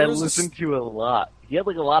 which I listened to a lot. He had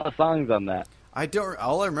like a lot of songs on that.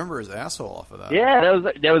 All I remember is Asshole off of that. Yeah,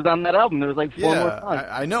 that was on that album. There was like 4 more songs.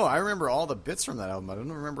 I know. I remember all the bits from that album. I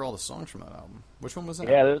don't remember all the songs from that album. Which one was that?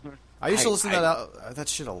 Yeah, I used to listen to that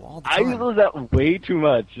shit all the time. I used to listen to that way too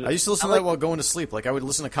much. I used to listen to that while going to sleep. Like, I would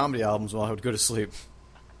listen to comedy albums while I would go to sleep.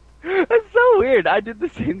 That's so weird. I did the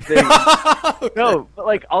same thing. No, but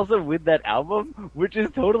like also with that album, which is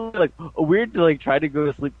totally like weird to like try to go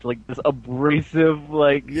to sleep to like this abrasive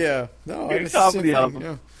like comedy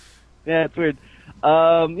album. Yeah, it's weird.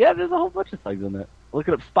 Yeah, there's a whole bunch of songs on that. Look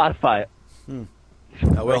it up, Spotify.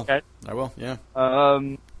 I will. Okay. I will. Yeah.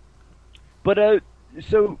 But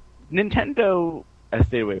so Nintendo has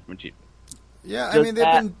stayed away from achievements. Yeah, I mean they've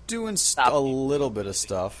been doing a little bit of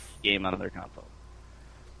stuff. Game on their console.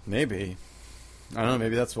 Maybe. I don't know.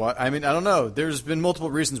 Maybe that's why. I mean, I don't know. There's been multiple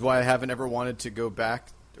reasons why I haven't ever wanted to go back,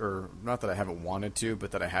 or not that I haven't wanted to, but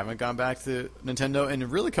that I haven't gone back to Nintendo, and it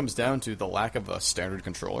really comes down to the lack of a standard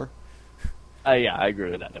controller. Yeah, I agree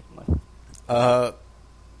with that definitely.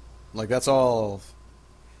 Like that's all.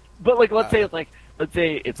 But like, let's say it's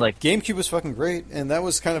like GameCube was fucking great, and that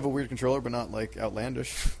was kind of a weird controller, but not like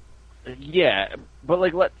outlandish. Yeah, but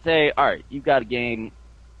like, let's say, all right, you got a game.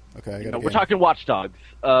 Okay, I got a game. We're talking Watch Dogs.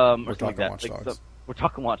 We're talking Watch Dogs. We're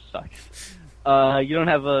talking Watch Dogs. You don't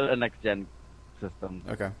have a next gen system.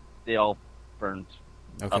 Okay. They all burned.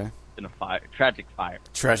 Okay. Up in a fire, tragic fire.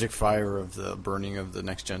 Tragic fire of the burning of the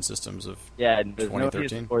next gen systems of 2013. No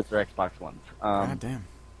PS4s or Xbox Ones. God damn.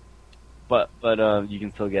 But you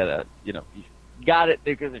can still get it. You got it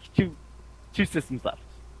because there's two systems left.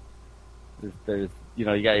 There's you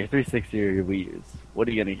got your 360 or your Wii U's. What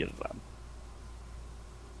are you gonna get it on?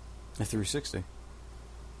 A 360.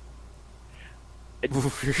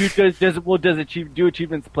 Do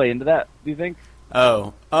achievements play into that? Do you think?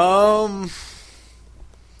 Oh,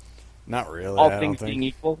 not really. All things being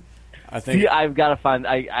equal. I think I've got to find.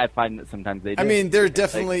 I find that sometimes they do. I mean, there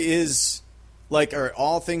definitely is, like,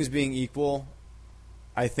 all things being equal,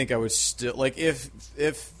 I think I would still, like, if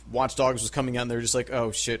Watch Dogs was coming out and they're just like,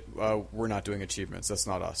 oh shit, we're not doing achievements, that's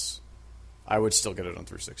not us, I would still get it on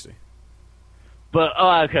 360. But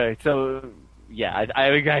okay, so yeah,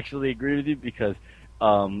 I actually agree with you because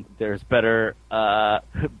there's better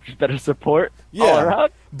support all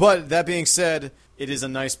around. But that being said, it is a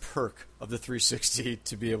nice perk of the 360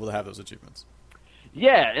 to be able to have those achievements.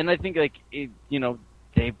 Yeah, and I think like they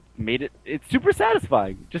made it's super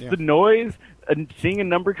satisfying. Just the noise and seeing a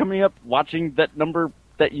number coming up, watching that number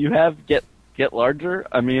that you have get larger.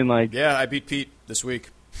 I mean, like, yeah, I beat Pete this week.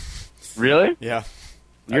 Really? Yeah.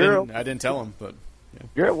 I didn't tell him, but yeah.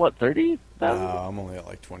 You're at what, 30? I'm only at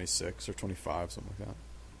like 26 or 25, something like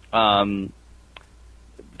that.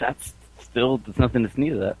 That's nothing to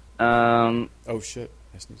sneeze at. Oh shit!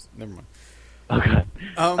 I sneezed. Never mind. Okay.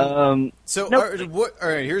 So, no, all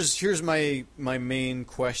right. Here's my main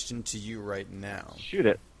question to you right now. Shoot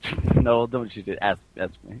it. No, don't shoot it. Ask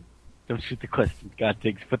me. Don't shoot the question. God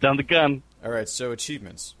takes. Put down the gun. All right. So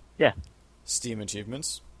achievements. Yeah. Steam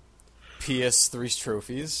achievements. PS3's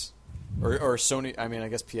trophies, or Sony. I mean, I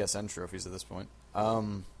guess PSN trophies at this point.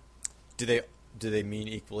 Do they mean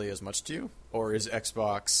equally as much to you, or is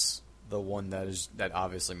Xbox the one that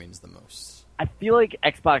obviously means the most? I feel like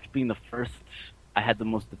Xbox being the first, I had the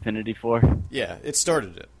most affinity for. Yeah, it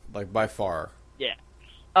started it, like, by far. Yeah.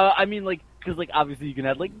 I mean, like, because, like, obviously you can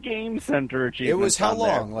have, like, Game Center achievements. It was how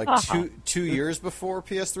long? There. Like, two years before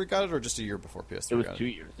PS3 got it, or just a year before PS3 got it? It was 2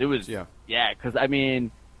 years. It was, yeah, because, I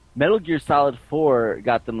mean, Metal Gear Solid 4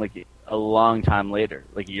 got them, like, a long time later,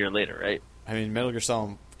 like a year later, right? I mean, Metal Gear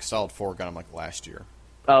Solid 4 got them, like, last year.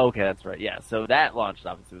 Oh, okay, that's right. Yeah, so that launched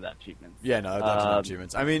obviously without achievements. Yeah, no, that doesn't have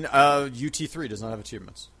achievements. I mean, UT3 does not have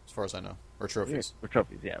achievements, as far as I know, or trophies. Or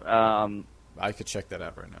trophies, yeah. I could check that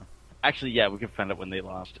out right now. Actually, yeah, we could find out when they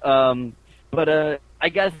launched. But I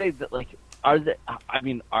gotta say that, like, are they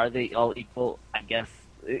all equal? I guess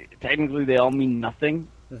technically they all mean nothing.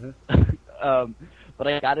 Mm-hmm. But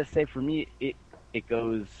I gotta say, for me, it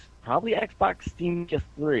goes probably Xbox, Steam,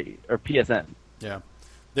 PS3 or PSN. Yeah,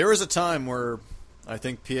 there was a time where I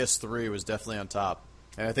think PS3 was definitely on top,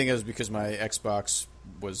 and I think it was because my Xbox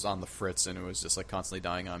was on the fritz and it was just, like, constantly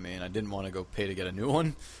dying on me, and I didn't want to go pay to get a new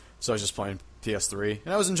one, so I was just playing PS3,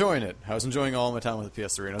 and I was enjoying it. I was enjoying all my time with the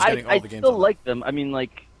PS3, and I was getting all the games. I still like them. I mean,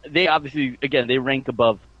 like, they obviously, again, they rank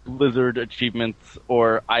above Blizzard achievements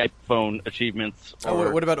or iPhone achievements.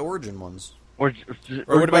 Or, what about Origin ones? Or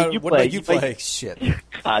what about Uplay? Shit.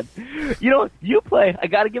 God. Uplay, I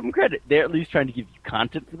gotta give them credit. They're at least trying to give you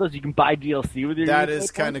content for those. You can buy DLC with your That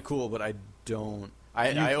is kind of cool, but I don't.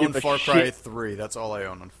 I own Far Cry 3. That's all I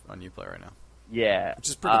own on Uplay right now. Yeah. Which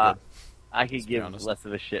is pretty good. I could give less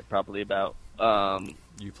of a shit probably about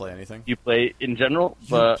Uplay anything? Uplay in general.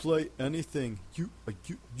 But Uplay anything. You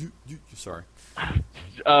sorry.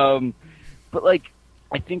 But, like,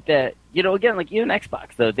 I think that, again, like, even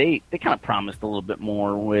Xbox, though, they kind of promised a little bit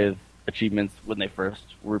more with achievements when they first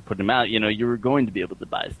were putting them out. You were going to be able to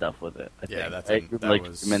buy stuff with it. I think, that's right? that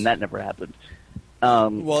was. I mean, that never happened.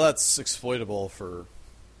 Well, that's exploitable for.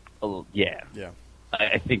 Yeah. Yeah.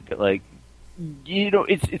 I think that, like,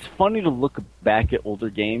 it's funny to look back at older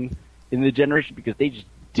games in the generation because they just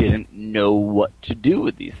didn't know what to do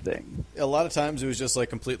with these things. A lot of times it was just like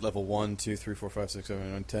complete level 1, 2, 3, 4, 5, 6, 7,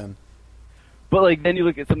 8, 9, 10. But, like, then you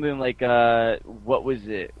look at something like, what was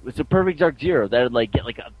it? It was a Perfect Dark Zero that would, like, get,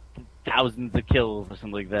 like, thousands of kills or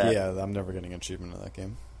something like that. Yeah, I'm never getting an achievement in that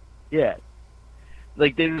game. Yeah.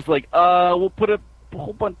 Like, they're just like, we'll put a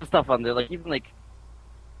whole bunch of stuff on there. Like, even, like,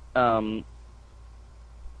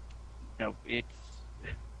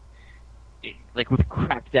 like, with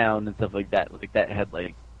Crackdown and stuff like that. Like, that had,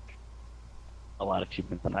 like, a lot of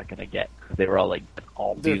achievements I'm not going to get because they were all, like,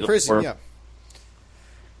 they're crazy, yeah.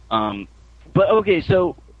 But, okay,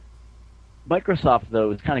 so Microsoft,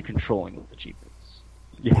 though, is kind of controlling those achievements.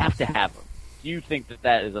 You have to have them. Do you think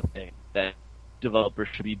that is a thing that developers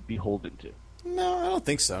should be beholden to? No, I don't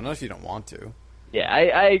think so. Not if you don't want to. Yeah,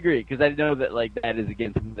 I agree, because I know that, like, that is,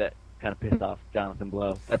 again, something that kind of pissed off Jonathan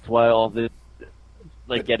Blow. That's why all this,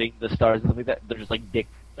 like, getting the stars and stuff like that, they're just, like, dick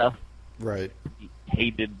stuff. Right. He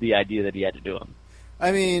hated the idea that he had to do them.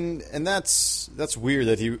 I mean, and that's weird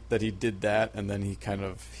that he did that, and then he kind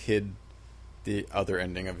of hid the other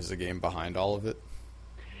ending of his game behind all of it.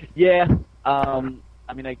 Yeah, I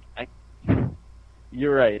mean, I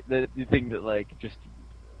you're right. The thing that, like, just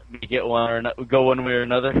make it one or go one way or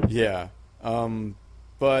another. Yeah,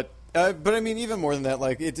 But I mean, even more than that,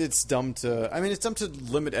 like it's dumb to. I mean, it's dumb to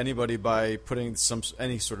limit anybody by putting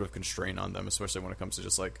any sort of constraint on them, especially when it comes to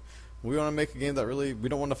just like we want to make a game that really we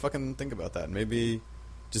don't want to fucking think about that. Maybe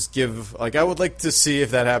just give like I would like to see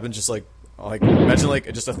if that happens. Just like imagine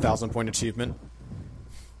like just a 1,000-point achievement.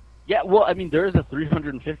 Yeah, well, I mean, there is a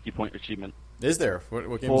 350-point achievement. Is there?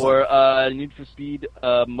 What game for Need for Speed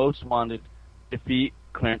Most Wanted, defeat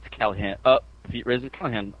Clarence Callahan. Defeat Razor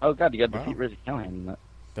Callahan. Oh god, you got to defeat Razor Callahan in that.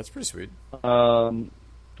 That's pretty sweet.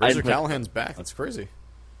 Razor Callahan's back. That's crazy.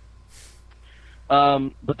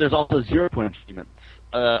 But there's also 0-point achievements.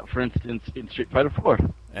 For instance, in Street Fighter 4.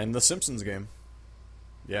 And the Simpsons game.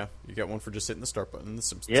 Yeah, you got one for just hitting the start button in the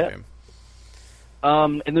Simpsons game.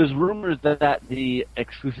 And there's rumors that the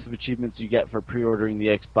exclusive achievements you get for pre-ordering the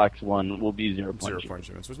Xbox One will be 0-point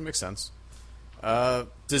achievements, which makes sense.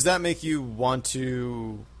 Does that make you want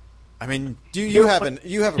to? I mean, you have a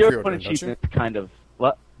pre-order in, don't you? Kind of.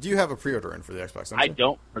 What? Do you have a pre-order in for the Xbox? I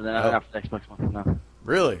don't. For the Xbox One, no.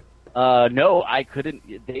 Really? No, I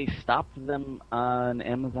couldn't. They stopped them on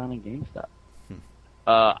Amazon and GameStop.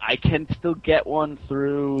 I can still get one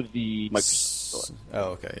through the Microsoft store. Oh,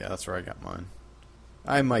 okay. Yeah, that's where I got mine.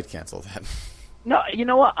 I might cancel that. No, you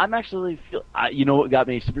know what? I'm actually you know what got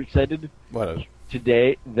me super excited? What is?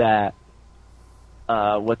 Today that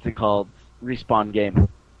what's it called? Respawn game.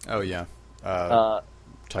 Oh yeah.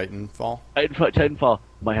 Titanfall. Titanfall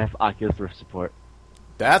might have Oculus Rift support.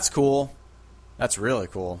 That's cool. That's really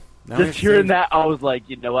cool. Now just hearing that, I was like,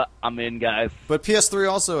 you know what? I'm in, guys. But PS3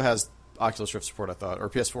 also has Oculus Rift support, I thought, or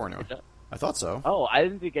PS4 anyway. I thought so. Oh, I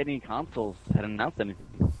didn't think any consoles had announced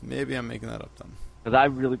anything. Maybe I'm making that up then. Because I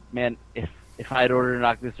really, man, if I had ordered an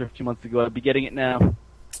Oculus Rift 2 months ago, I'd be getting it now.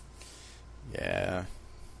 Yeah.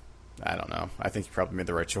 I don't know. I think you probably made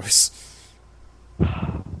the right choice. So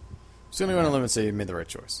I'm going to go on a limb and say you made the right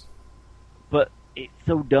choice. But it's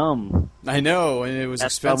so dumb. I know, and it was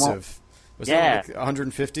expensive. Was it like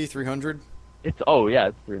 150, 300? It's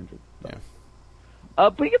 300. Yeah.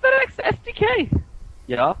 But you get that SDK.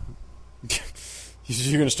 Yeah.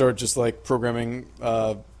 You're going to start just like programming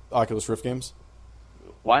Oculus Rift games?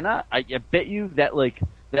 Why not? I bet you that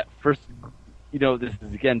that first, this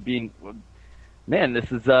is again being, man,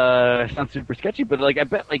 this is sounds super sketchy, but I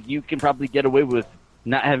bet you can probably get away with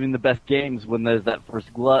not having the best games when there's that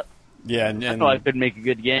first glut. Yeah, and I could make a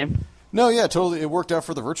good game. No, yeah, totally. It worked out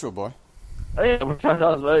for the Virtual Boy. Oh yeah, we're talking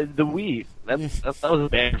about the Wii. That was a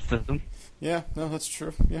bad system. Yeah, no, that's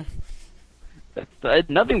true. Yeah, that's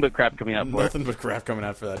nothing but crap coming out for it. Nothing but crap coming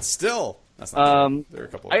out for that. Still, that's not true. There are a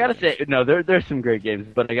couple. I gotta say, no, there's some great games,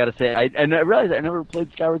 but I gotta say, I realized I never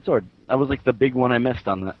played Skyward Sword. That was the big one I missed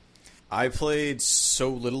on that. I played so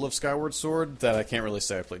little of Skyward Sword that I can't really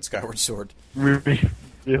say I played Skyward Sword. Really?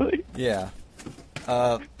 Yeah.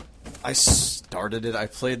 I started it. I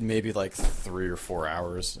played maybe 3 or 4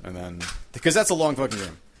 hours, and then because that's a long fucking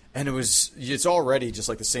game, and it's already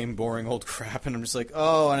just the same boring old crap, and I'm just and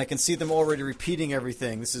I can see them already repeating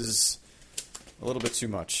everything. This is a little bit too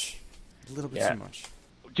much. A little bit too much.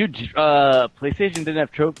 Dude, PlayStation didn't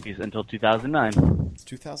have trophies until 2009.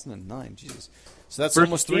 2009, Jesus. So that's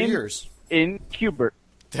almost 3 years. In Q*bert.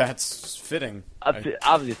 That's fitting.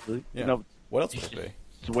 Obviously. Yeah. What else would it be?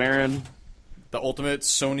 Swearing. The ultimate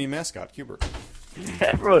Sony mascot, Q*bert.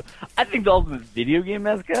 Bro, I think the ultimate video game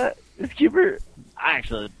mascot is Q*bert. I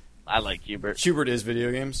like Q*bert. Q*bert is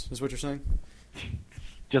video games, is what you're saying?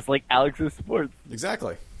 Just like Alex is sports.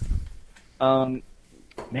 Exactly. Man,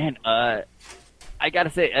 I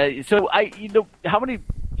gotta say, so how many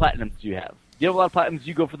platinums do you have? Do you have a lot of platinums? Do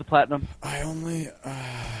you go for the platinum? I'm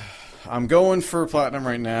going for platinum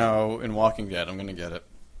right now in Walking Dead. I'm gonna get it.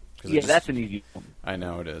 Yeah, that's an easy one. I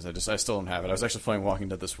know it is. I still don't have it. I was actually playing Walking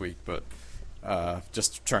Dead this week, but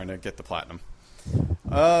just trying to get the platinum.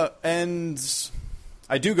 And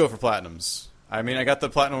I do go for platinums. I mean, I got the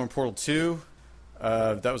platinum in Portal 2.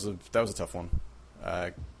 That was a tough one.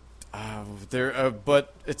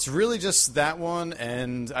 But it's really just that one,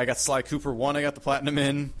 and I got Sly Cooper 1. I got the platinum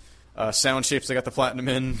in. Sound Shapes. I got the platinum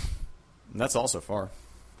in. And that's all so far.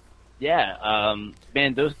 Yeah,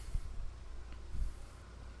 man, those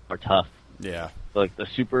are tough. Yeah, the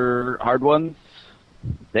super hard ones,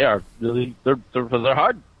 they are really they're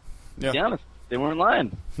hard. Yeah. To be honest, they weren't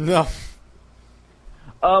lying. No.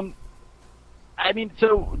 I mean,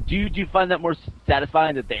 so do you find that more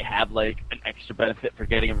satisfying that they have an extra benefit for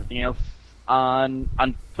getting everything else on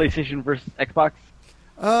PlayStation versus Xbox?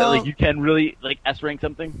 That you can really S rank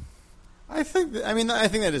something. I think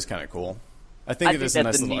that is kind of cool. I think it is a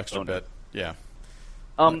nice little extra bit. Yeah.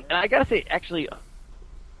 And I gotta say, actually,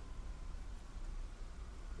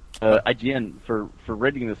 IGN for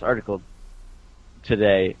rating this article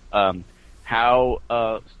today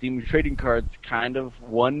how Steam trading cards kind of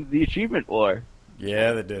won the achievement war.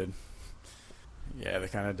 Yeah, they did. Yeah, they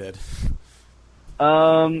kind of did.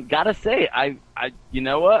 Gotta say, I you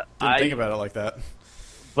know what? Didn't think about it like that.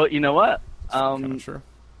 But you know what? Kind of true.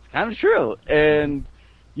 It's kind of true. And,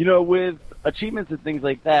 you know, with achievements and things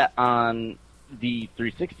like that on the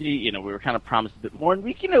 360, you know, we were kind of promised a bit more. And,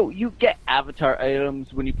 you get avatar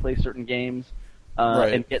items when you play certain games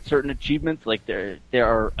right. and get certain achievements. Like, there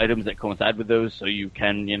are items that coincide with those, so you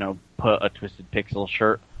can, put a Twisted Pixel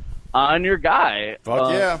shirt on your guy.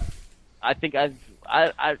 Fuck yeah. I think I've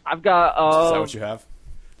got... Is that what you have?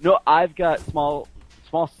 No, I've got not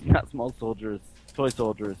small soldiers, toy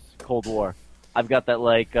soldiers, Cold War. I've got that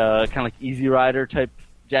kind of like Easy Rider type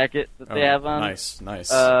jacket that they have on. Nice.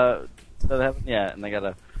 So they have, yeah, and they got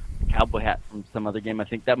a cowboy hat from some other game. I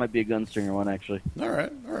think that might be a Gunstringer one, actually. All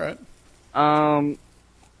right. Uh-oh.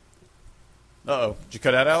 Did you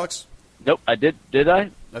cut out, Alex? Nope, I did. Did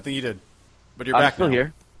I? I think you did. But you're back still now.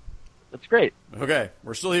 Here. That's great. Okay,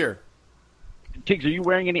 we're still here. Tiggs, are you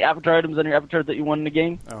wearing any avatar items on your avatar that you won in the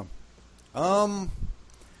game? Oh.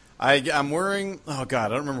 I'm wearing... Oh,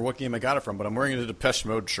 God, I don't remember what game I got it from, but I'm wearing a Depeche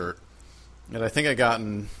Mode shirt. And I think I got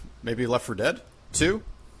in maybe Left 4 Dead 2?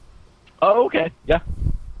 Oh, okay. Yeah.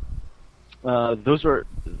 Those were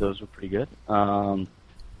pretty good.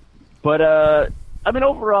 But I mean,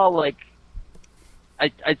 overall,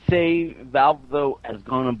 I'd say Valve, though, has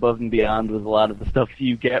gone above and beyond with a lot of the stuff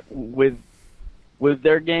you get with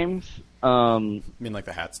their games. You mean like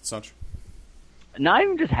the hats and such? Not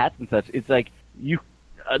even just hats and such. It's like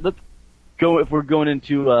let's go if we're going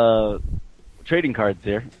into trading cards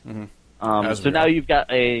here. Mm-hmm. So now you've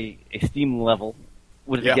got a Steam level,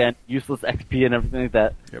 which again useless XP and everything like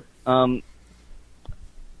that. Yep.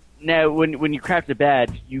 Now when you craft a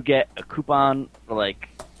badge, you get a coupon for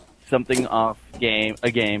something off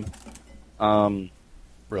a game.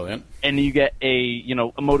 Brilliant. And you get a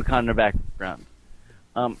emoticon in the background.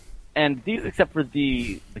 And these, except for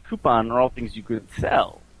the coupon, are all things you could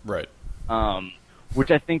sell. Right.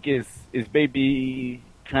 Which I think is maybe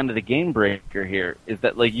kind of the game breaker here, is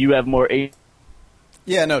that you have more.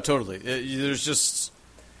 Yeah, no, totally. There's just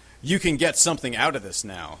you can get something out of this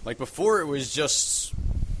now. Like before, it was just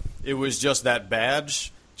that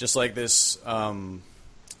badge, just like this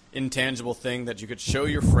intangible thing that you could show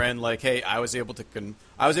your friend, like, hey, I was able to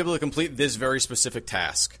complete this very specific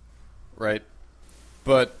task, right?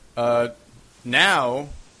 But now,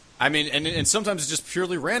 I mean, and sometimes it's just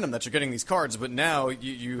purely random that you're getting these cards, but now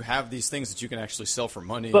you have these things that you can actually sell for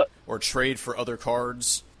money or trade for other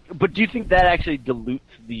cards. But do you think that actually dilutes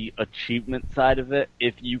the achievement side of it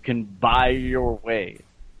if you can buy your way?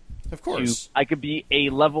 Of course. I could be a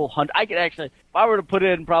level 100. I could actually, if I were to put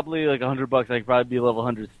in probably $100, I could probably be a level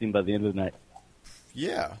 100 Steam by the end of the night.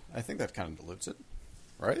 Yeah, I think that kind of dilutes it,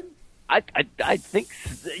 right? I think,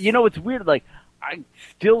 it's weird, I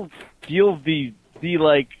still feel the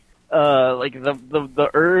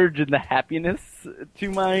urge and the happiness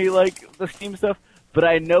to my the Steam stuff, but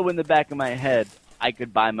I know in the back of my head I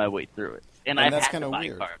could buy my way through it, and that's kind of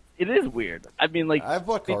weird. Cards. It is weird. I mean, I've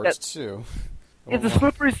bought cards too. It's a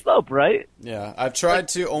slippery slope, right? Yeah, I've tried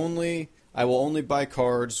to I will only buy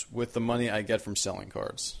cards with the money I get from selling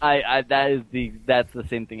cards. That's the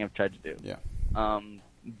same thing I've tried to do. Yeah.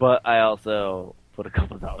 But I also put a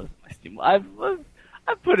couple of dollars in my Steam. I've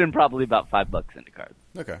put in probably about $5 into cards.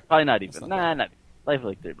 Okay. Probably not even. Not even.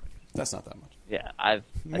 Like $3. That's not that much. Yeah,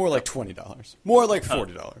 more like $20. More like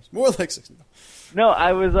 $40. More like $60. No,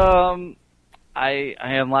 I was I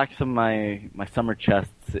unlocked some of my summer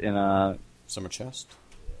chests in summer chest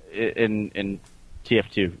in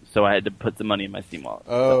TF2, so I had to put some money in my Steam wallet.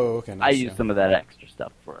 Oh, okay. Nice, I used some of that extra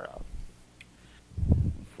stuff for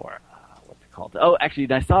what's it called? Oh,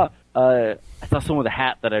 actually, I saw someone with a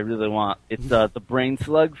hat that I really want. It's the Brain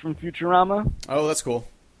Slug from Futurama. Oh, that's cool.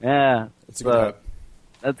 Yeah, that's a good hat.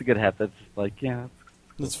 That's a good hat. That's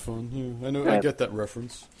that's fun. Yeah, I know. Yeah. I get that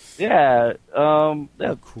reference. Yeah.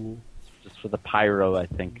 Yeah. Cool. Just for the pyro, I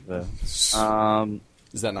think. Is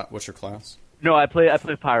that not what's your class? No, I play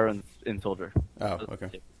pyro in soldier. Oh,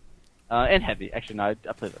 okay. And heavy. Actually, no, I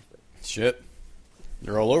play those things. Shit,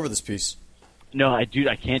 you're all over this piece. No, I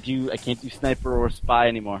can't do sniper or spy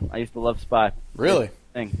anymore. I used to love spy. Really?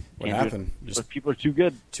 Thing. What happened? Just people are too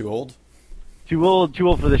good. Too old? Too old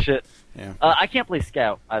for this shit. Yeah. I can't play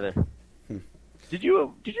scout either. Did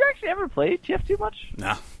you actually ever play TF2 much?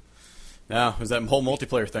 No. It was that whole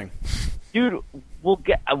multiplayer thing. Dude,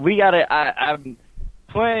 I'm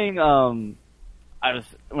playing. When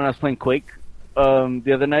I was playing Quake,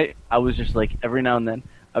 the other night, I was just every now and then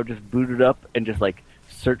I would just boot it up and just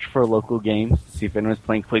search for local games to see if anyone's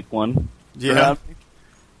playing Quake 1. Yeah.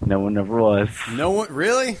 No one ever was. No one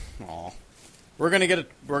really? Aw. We're gonna get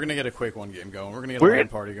a Quake 1 game going. We're gonna get a LAN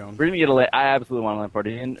party going. We're gonna get I absolutely want a LAN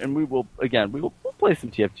party, and we will we'll play some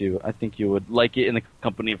TF2. I think you would like it in the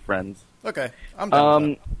company of friends. Okay, I'm done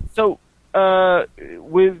with that. So,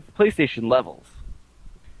 with PlayStation levels,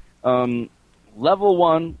 level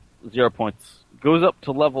 1, 0 points, goes up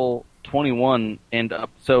to level 21 and up.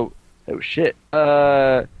 So, oh shit.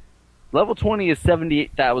 Level 20 is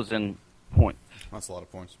 78,000 points. That's a lot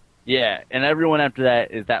of points. Yeah, and everyone after that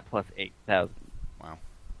is that plus 8,000. Wow.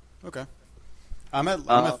 Okay. I'm at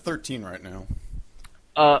 13 right now.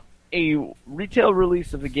 A retail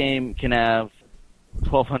release of a game can have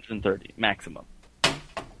 1,230 maximum.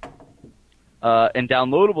 And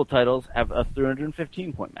downloadable titles have a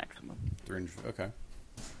 315 point maximum. 300. Okay.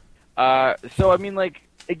 So I mean, like,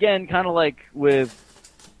 again, kind of like with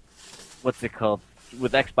what's it called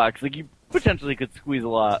with Xbox, like you potentially could squeeze a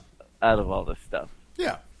lot out of all this stuff.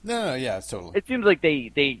 Yeah. No, yeah, it's totally. It seems like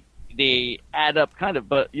they add up kind of,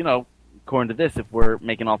 but you know, according to this, if we're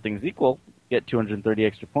making all things equal, get 230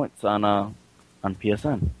 extra points on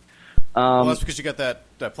PSN. Well, that's because you got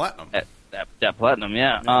that platinum. That platinum,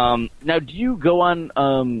 yeah. Now, do you go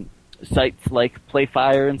on sites like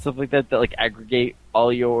PlayFire and stuff like that like aggregate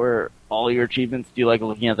all your achievements? Do you like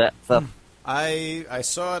looking at that stuff? I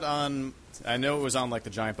saw it on. I know it was on like the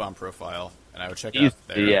Giant Bomb profile, and I would check it out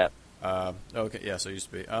there. Yeah. Okay. Yeah. So it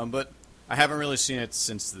used to be. But I haven't really seen it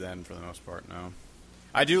since then, for the most part. No.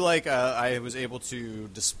 I do like. I was able to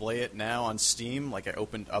display it now on Steam. Like I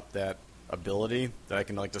opened up that ability that I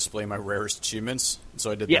can like display my rarest achievements.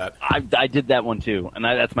 So I did that. I did that one too, and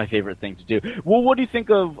that's my favorite thing to do. Well, what do you think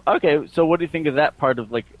of? Okay, so what do you think of that part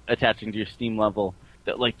of like attaching to your Steam level?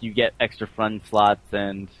 That like you get extra fun slots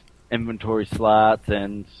and inventory slots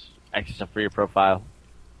and extra stuff for your profile.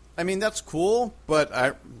 I mean, that's cool, but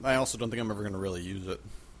I also don't think I'm ever going to really use it.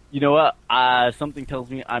 You know what? Something tells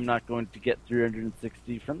me I'm not going to get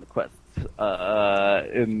 360 from the quests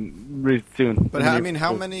in soon. But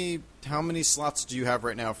how many slots do you have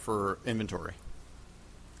right now for inventory?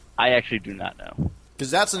 I actually do not know.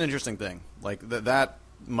 Because that's an interesting thing. Like that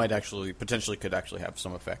might actually potentially could actually have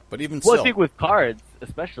some effect. But even well, still, I think with cards,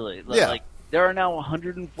 especially, yeah. Like there are now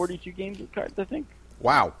 142 games with cards. I think.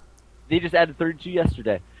 Wow. They just added 32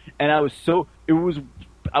 yesterday, and I was so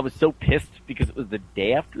pissed because it was the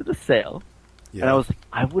day after the sale, and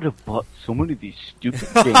I would have bought so many of these stupid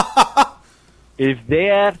games if they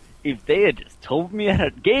had just told me I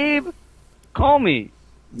had Gabe, call me,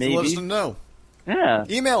 maybe. Let us know. Yeah.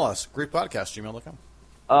 Email us,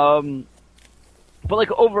 griefpodcast@gmail.com. But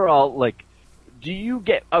like overall, like, do you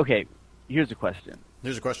get okay? Here's a question.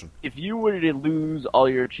 If you were to lose all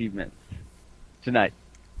your achievements tonight.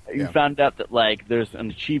 You found out that like there's an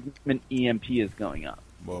achievement EMP is going on.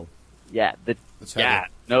 Whoa. Yeah. It's a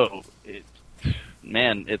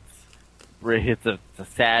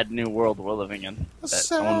sad new world we're living in. A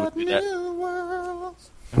sad new world.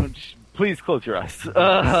 Please close your eyes.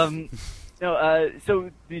 So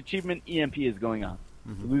the achievement EMP is going on.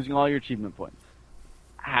 Mm-hmm. You're losing all your achievement points.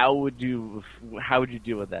 How would you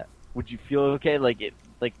deal with that? Would you feel okay? Like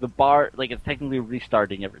the bar, like it's technically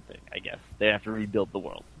restarting everything. I guess they have to rebuild the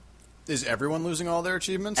world. Is everyone losing all their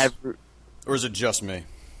achievements? Or is it just me?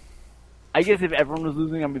 I guess if everyone was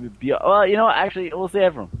losing, I'm going to be... Well, you know what? Actually, we'll say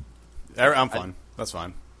everyone. I'm fine. That's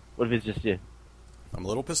fine. What if it's just you? I'm a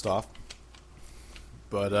little pissed off.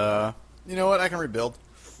 But, you know what? I can rebuild.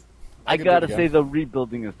 I got to say, the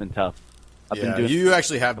rebuilding has been tough. You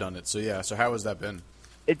actually have done it. So, yeah. So, how has that been?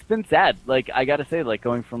 It's been sad. Like, I got to say, like,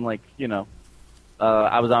 going from, like, you know...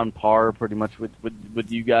 I was on par pretty much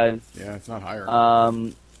with you guys. Yeah, it's not higher.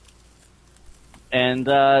 And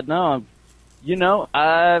no, you know,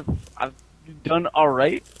 I've done all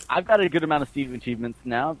right. I've got a good amount of Steam achievements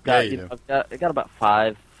now. I got about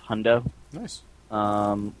 5 hundo. Nice.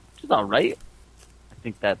 Which is all right. I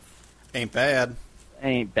think that's ain't bad.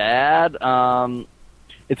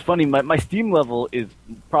 It's funny. My Steam level is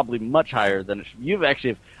probably much higher than it should. You've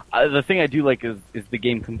actually. The thing I do like is the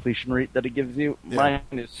game completion rate that it gives you. Yeah. Mine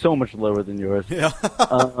is so much lower than yours. Yeah.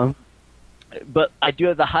 But I do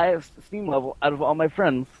have the highest Steam level out of all my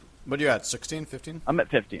friends. What are you at, 16, 15? I'm at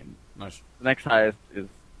 15. Nice. The next highest is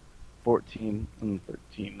 14 and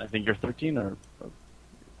 13. I think you're 13 or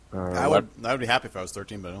I would be happy if I was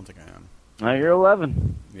 13, but I don't think I am. No, you're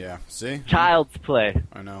 11. Yeah, see? Child's play.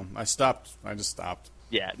 I know. I just stopped.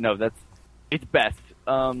 Yeah, no, it's best.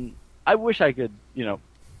 I wish I could, you know...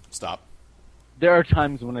 Stop. There are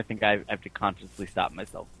times when I think I have to consciously stop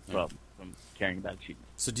myself from caring about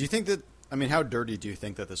achievements. So do you think that I mean, how dirty do you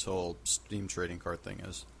think that this whole Steam trading card thing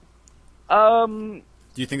is? Do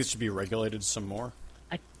you think it should be regulated some more?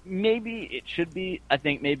 Maybe it should be. I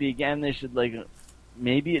think maybe again they should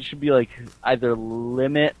maybe it should be either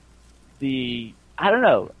limit the. I don't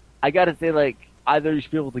know. I gotta say either you should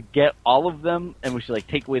be able to get all of them and we should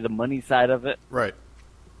take away the money side of it, right?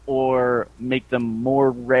 Or make them more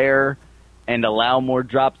rare and allow more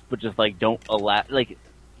drops, but just don't allow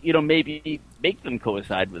maybe make them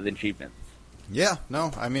coincide with achievements. Yeah,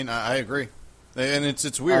 no, I mean I agree, and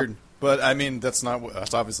it's weird, but I mean that's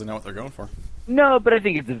obviously not what they're going for. No, but I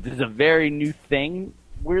think it's a very new thing.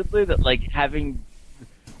 Weirdly, that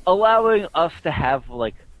allowing us to have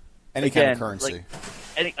any kind of currency,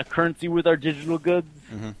 a currency with our digital goods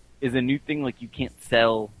is a new thing. You can't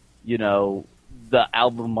sell, the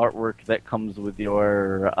album artwork that comes with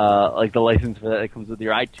your the license for that comes with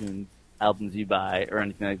your iTunes albums you buy or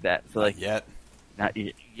anything like that. So not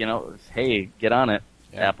hey, get on it,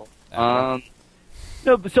 Apple.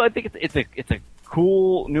 No, but so I think it's a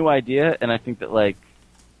cool new idea, and I think that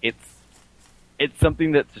it's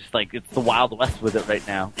something that's just it's the Wild West with it right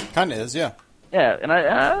now. Kind of is, yeah. Yeah, and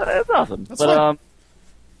it's awesome. That's fine.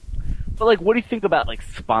 But what do you think about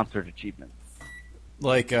sponsored achievements?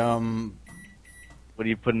 What are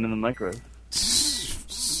you putting in the microwave?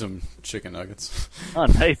 Some chicken nuggets. Oh,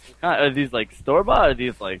 nice. Are these store bought? Or are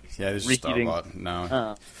these yeah, these are store bought.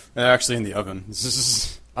 No, they're actually in the oven.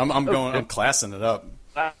 I'm classing it up.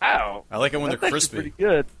 Wow, I like it when they're crispy. Pretty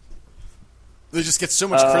good. They just get so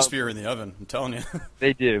much crispier in the oven. I'm telling you.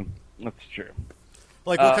 They do. That's true.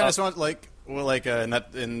 What kind of song?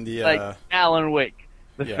 In the Alan Wake.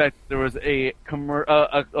 The fact that there was a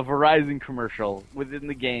Verizon commercial within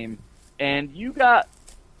the game, and you got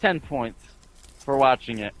 10 points for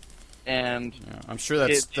watching it. And I'm sure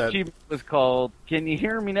the achievement was called "Can You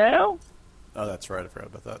Hear Me Now?" Oh, that's right. I forgot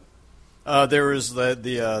about that. There was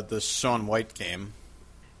the Shaun White game.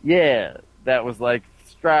 Yeah, that was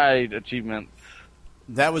Stride achievements.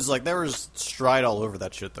 That was there was Stride all over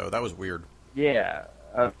that shit though. That was weird. Yeah,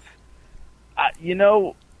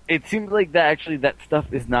 it seems that stuff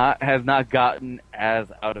has not gotten as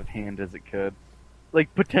out of hand as it could.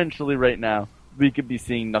 Potentially right now, we could be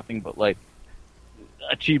seeing nothing but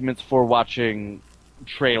achievements for watching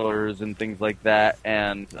trailers and things like that.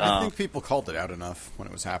 And I think people called it out enough when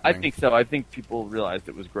it was happening. I think so. I think people realized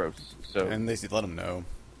it was gross. So and they let them know.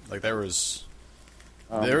 There was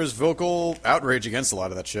vocal outrage against a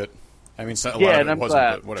lot of that shit. I mean, a lot of it wasn't,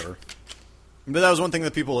 but whatever. But that was one thing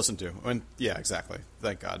that people listened to. And yeah, exactly.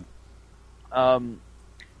 Thank God.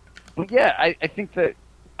 But yeah, I think that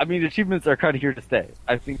achievements are kind of here to stay.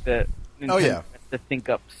 I think that Nintendo has to think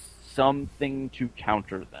up something to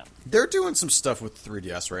counter them. They're doing some stuff with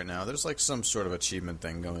 3DS right now. There's some sort of achievement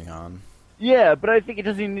thing going on. Yeah, but I think it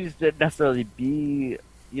doesn't need to necessarily be,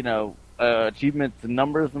 achievements and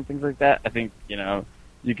numbers and things like that. I think,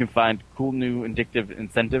 you can find cool new addictive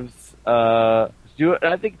incentives to do it.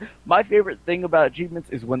 And I think my favorite thing about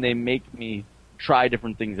achievements is when they make me try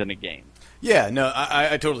different things in a game. Yeah, no,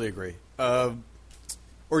 I totally agree.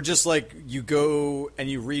 Or just you go and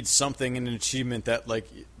you read something in an achievement that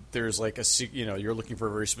there's you're looking for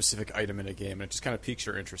a very specific item in a game, and it just kind of piques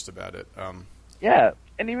your interest about it. Yeah,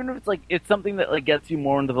 and even if it's it's something that gets you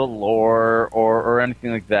more into the lore or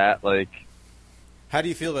anything like that, how do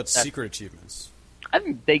you feel about secret achievements? I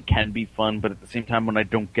think they can be fun, but at the same time, when I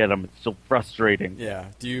don't get them, it's so frustrating. Yeah.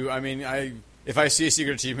 Do you? I mean, if I see a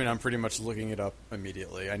secret achievement, I'm pretty much looking it up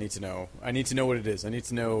immediately. I need to know. I need to know what it is. I need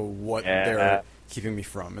to know what they're keeping me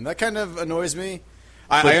from, and that kind of annoys me.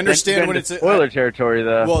 I understand when it's spoiler territory,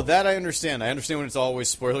 though. Well, that I understand. I understand when it's always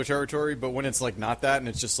spoiler territory, but when it's not that, and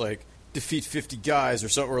it's just defeat 50 guys or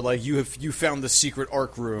so, or you found the secret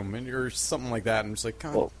arc room or something like that, and it's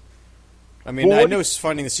God. Well, I mean, I know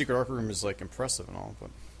finding the secret arc room is impressive and all, but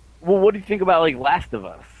what do you think about Last of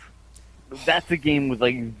Us? That's a game with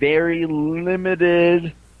very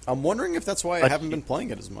limited. I'm wondering if that's why I haven't been playing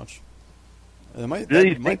it as much. It might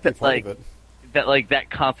be part of it. That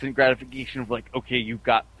constant gratification of okay, you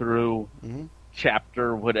got through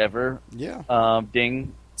chapter whatever. Yeah.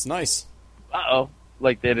 Ding. It's nice. Uh-oh.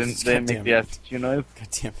 They didn't make the SQ noise. God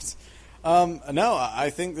damn it. No, I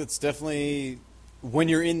think that's definitely when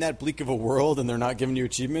you're in that bleak of a world and they're not giving you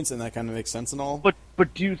achievements, and that kind of makes sense and all.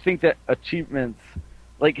 But do you think that achievements,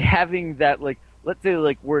 having that, let's say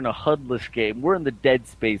we're in a HUD-less game, we're in the dead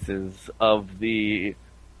spaces of the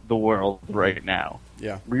world right now.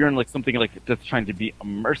 Yeah. We're in something that's trying to be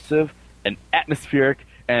immersive and atmospheric,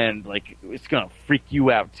 and it's gonna freak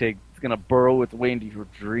you out, Tig. It's gonna burrow its way into your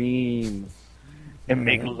dreams and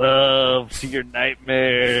make love to your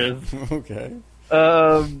nightmares. Okay.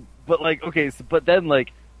 But but like, okay, so, but then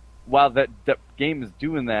like, while that game is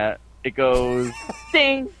doing that, it goes,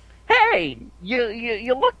 ding, hey,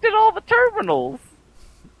 you looked at all the terminals.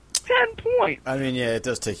 10 points. I mean, yeah, it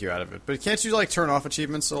does take you out of it. But can't you, like, turn off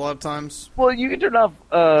achievements a lot of times? Well, you can turn off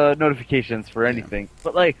notifications for anything.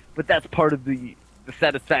 Yeah. But that's part of the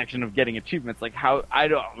satisfaction of getting achievements. Like, how, I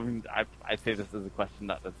say this as a question,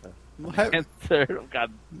 not as an answer. Oh,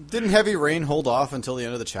 God. Didn't Heavy Rain hold off until the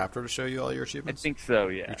end of the chapter to show you all your achievements? I think so,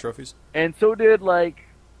 yeah. Your trophies? And so did, like,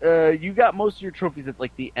 you got most of your trophies at,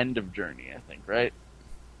 like, the end of Journey, I think, right?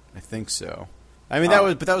 I think so. I mean, that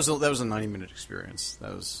was a 90-minute experience.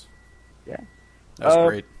 That was... Yeah. That was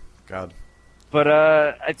great. God. But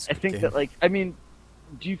I think that, like, I mean,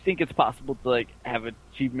 do you think it's possible to, like, have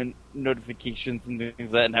achievement notifications and things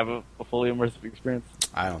like that and have a fully immersive experience?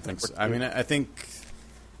 I don't think so. I mean, I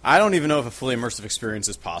don't even know if a fully immersive experience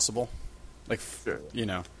is possible. Like, sure. You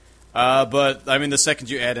know. But, I mean, the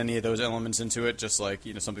second you add any of those elements into it, just like,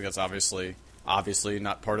 you know, something that's obviously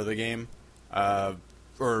not part of the game, or,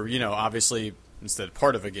 you know, obviously instead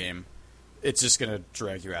part of a game, it's just going to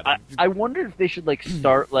drag you out. I wonder if they should, like,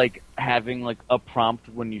 start, like, having, like, a prompt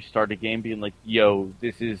when you start a game being like, yo,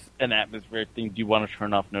 this is an atmospheric thing. Do you want to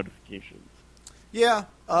turn off notifications? Yeah.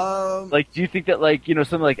 Like, do you think that, like, you know,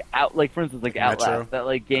 something like, for instance, like Metro. Outlast, that,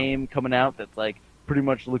 like, game coming out that's, like, pretty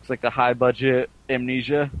much looks like a high-budget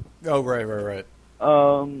Amnesia? Oh, right.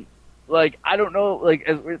 Like, I don't know, like,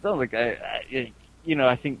 it sounds like you know,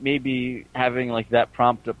 I think maybe having, like, that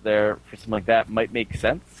prompt up there for something like that might make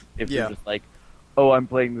sense. If you're just like, oh, I'm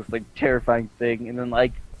playing this, like, terrifying thing, and then,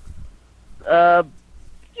 like,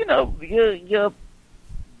 you know, you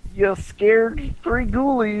scared 3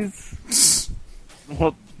 ghoulies.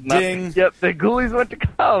 Well, Ding. Yep, the ghoulies went to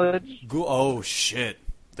college. Oh, shit.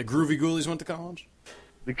 The groovy ghoulies went to college?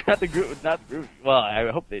 They got the not the groovy. Well,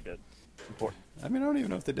 I hope they did. Important. I mean, I don't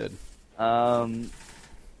even know if they did. Well,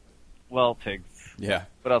 Tiggs. Yeah.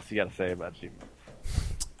 What else you got to say about achievements?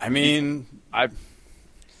 I mean,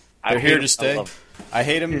 they're here to stay. I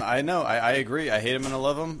hate them. I know. I agree. I hate them and I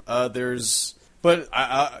love them. But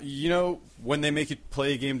you know, when they make you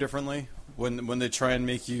play a game differently, when they try and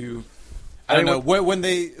make you, I don't know, when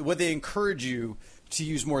they encourage you to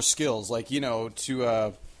use more skills, like, you know,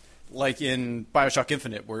 to like in BioShock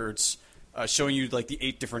Infinite, where it's showing you like the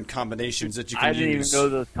 8 different combinations that you can use. I didn't even know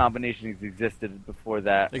those combinations existed before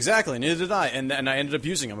that. Exactly, neither did I, and I ended up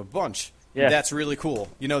using them a bunch. Yeah, that's really cool.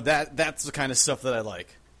 You know, that's the kind of stuff that I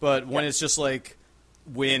like. But when it's just like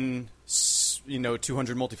win, you know,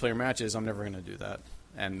 200 multiplayer matches, I'm never going to do that,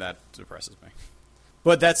 and that depresses me.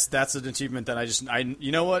 But that's an achievement that I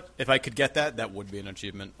you know what? If I could get that would be an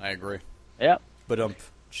achievement. I agree. Yeah. But Don't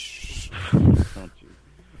you?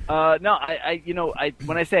 No, you know,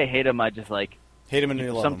 when I say I hate him, I just like hate him and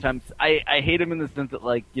you love him. Sometimes I hate him in the sense that,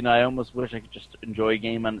 like, you know, I almost wish I could just enjoy a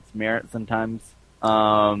game on its merit sometimes.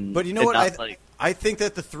 But you know what? I think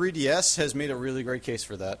that the 3DS has made a really great case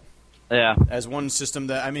for that. Yeah. As one system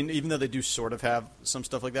that, I mean, even though they do sort of have some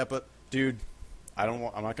stuff like that, but dude, I'm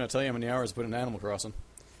not going to tell you how many hours I put in Animal Crossing.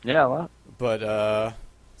 Yeah, a lot. But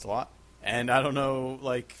it's a lot, and I don't know.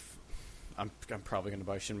 Like, I'm probably going to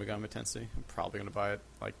buy Shin Megami Tensei. I'm probably going to buy it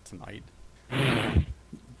like tonight. It's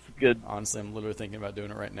good. Honestly, I'm literally thinking about doing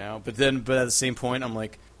it right now. But at the same point,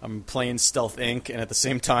 I'm playing Stealth Inc. and at the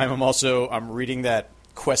same time, I'm reading that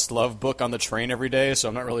Questlove book on the train every day, so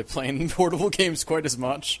I'm not really playing portable games quite as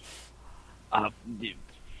much.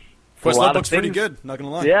 Questlove book's pretty good, not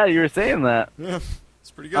gonna lie. Yeah, you were saying that. Yeah,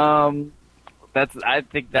 it's pretty good. I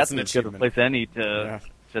think that's as good a place any to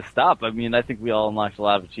stop. I mean, I think we all unlocked a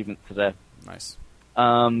lot of achievements today. Nice.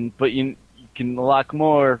 But you can unlock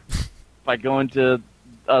more by going to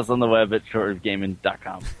us on the web at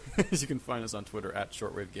shortwavegaming.com. You can find us on Twitter at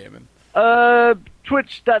shortwavegaming.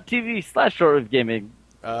 Twitch.tv/shortwavegaming.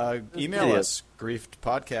 Email us,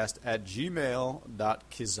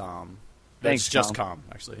 griefedpodcast@gmail.kizom. Thanks, just com,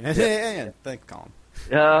 actually. Yeah. Thank Colin.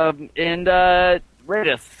 And rate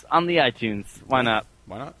us on the iTunes. Why not?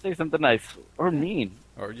 Why not? Say something nice or mean.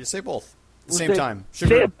 Or you say both at the same time.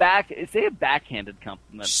 Say a backhanded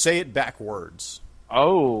compliment. Say it backwards.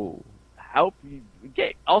 Oh, help!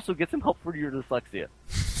 Also, get some help for your dyslexia.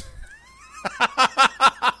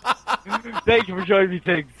 Thank you for joining me,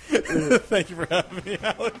 Tiggs. Thank you for having me,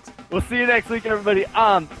 Alex. We'll see you next week, everybody,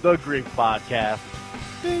 on the Grief Podcast.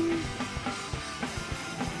 Ding.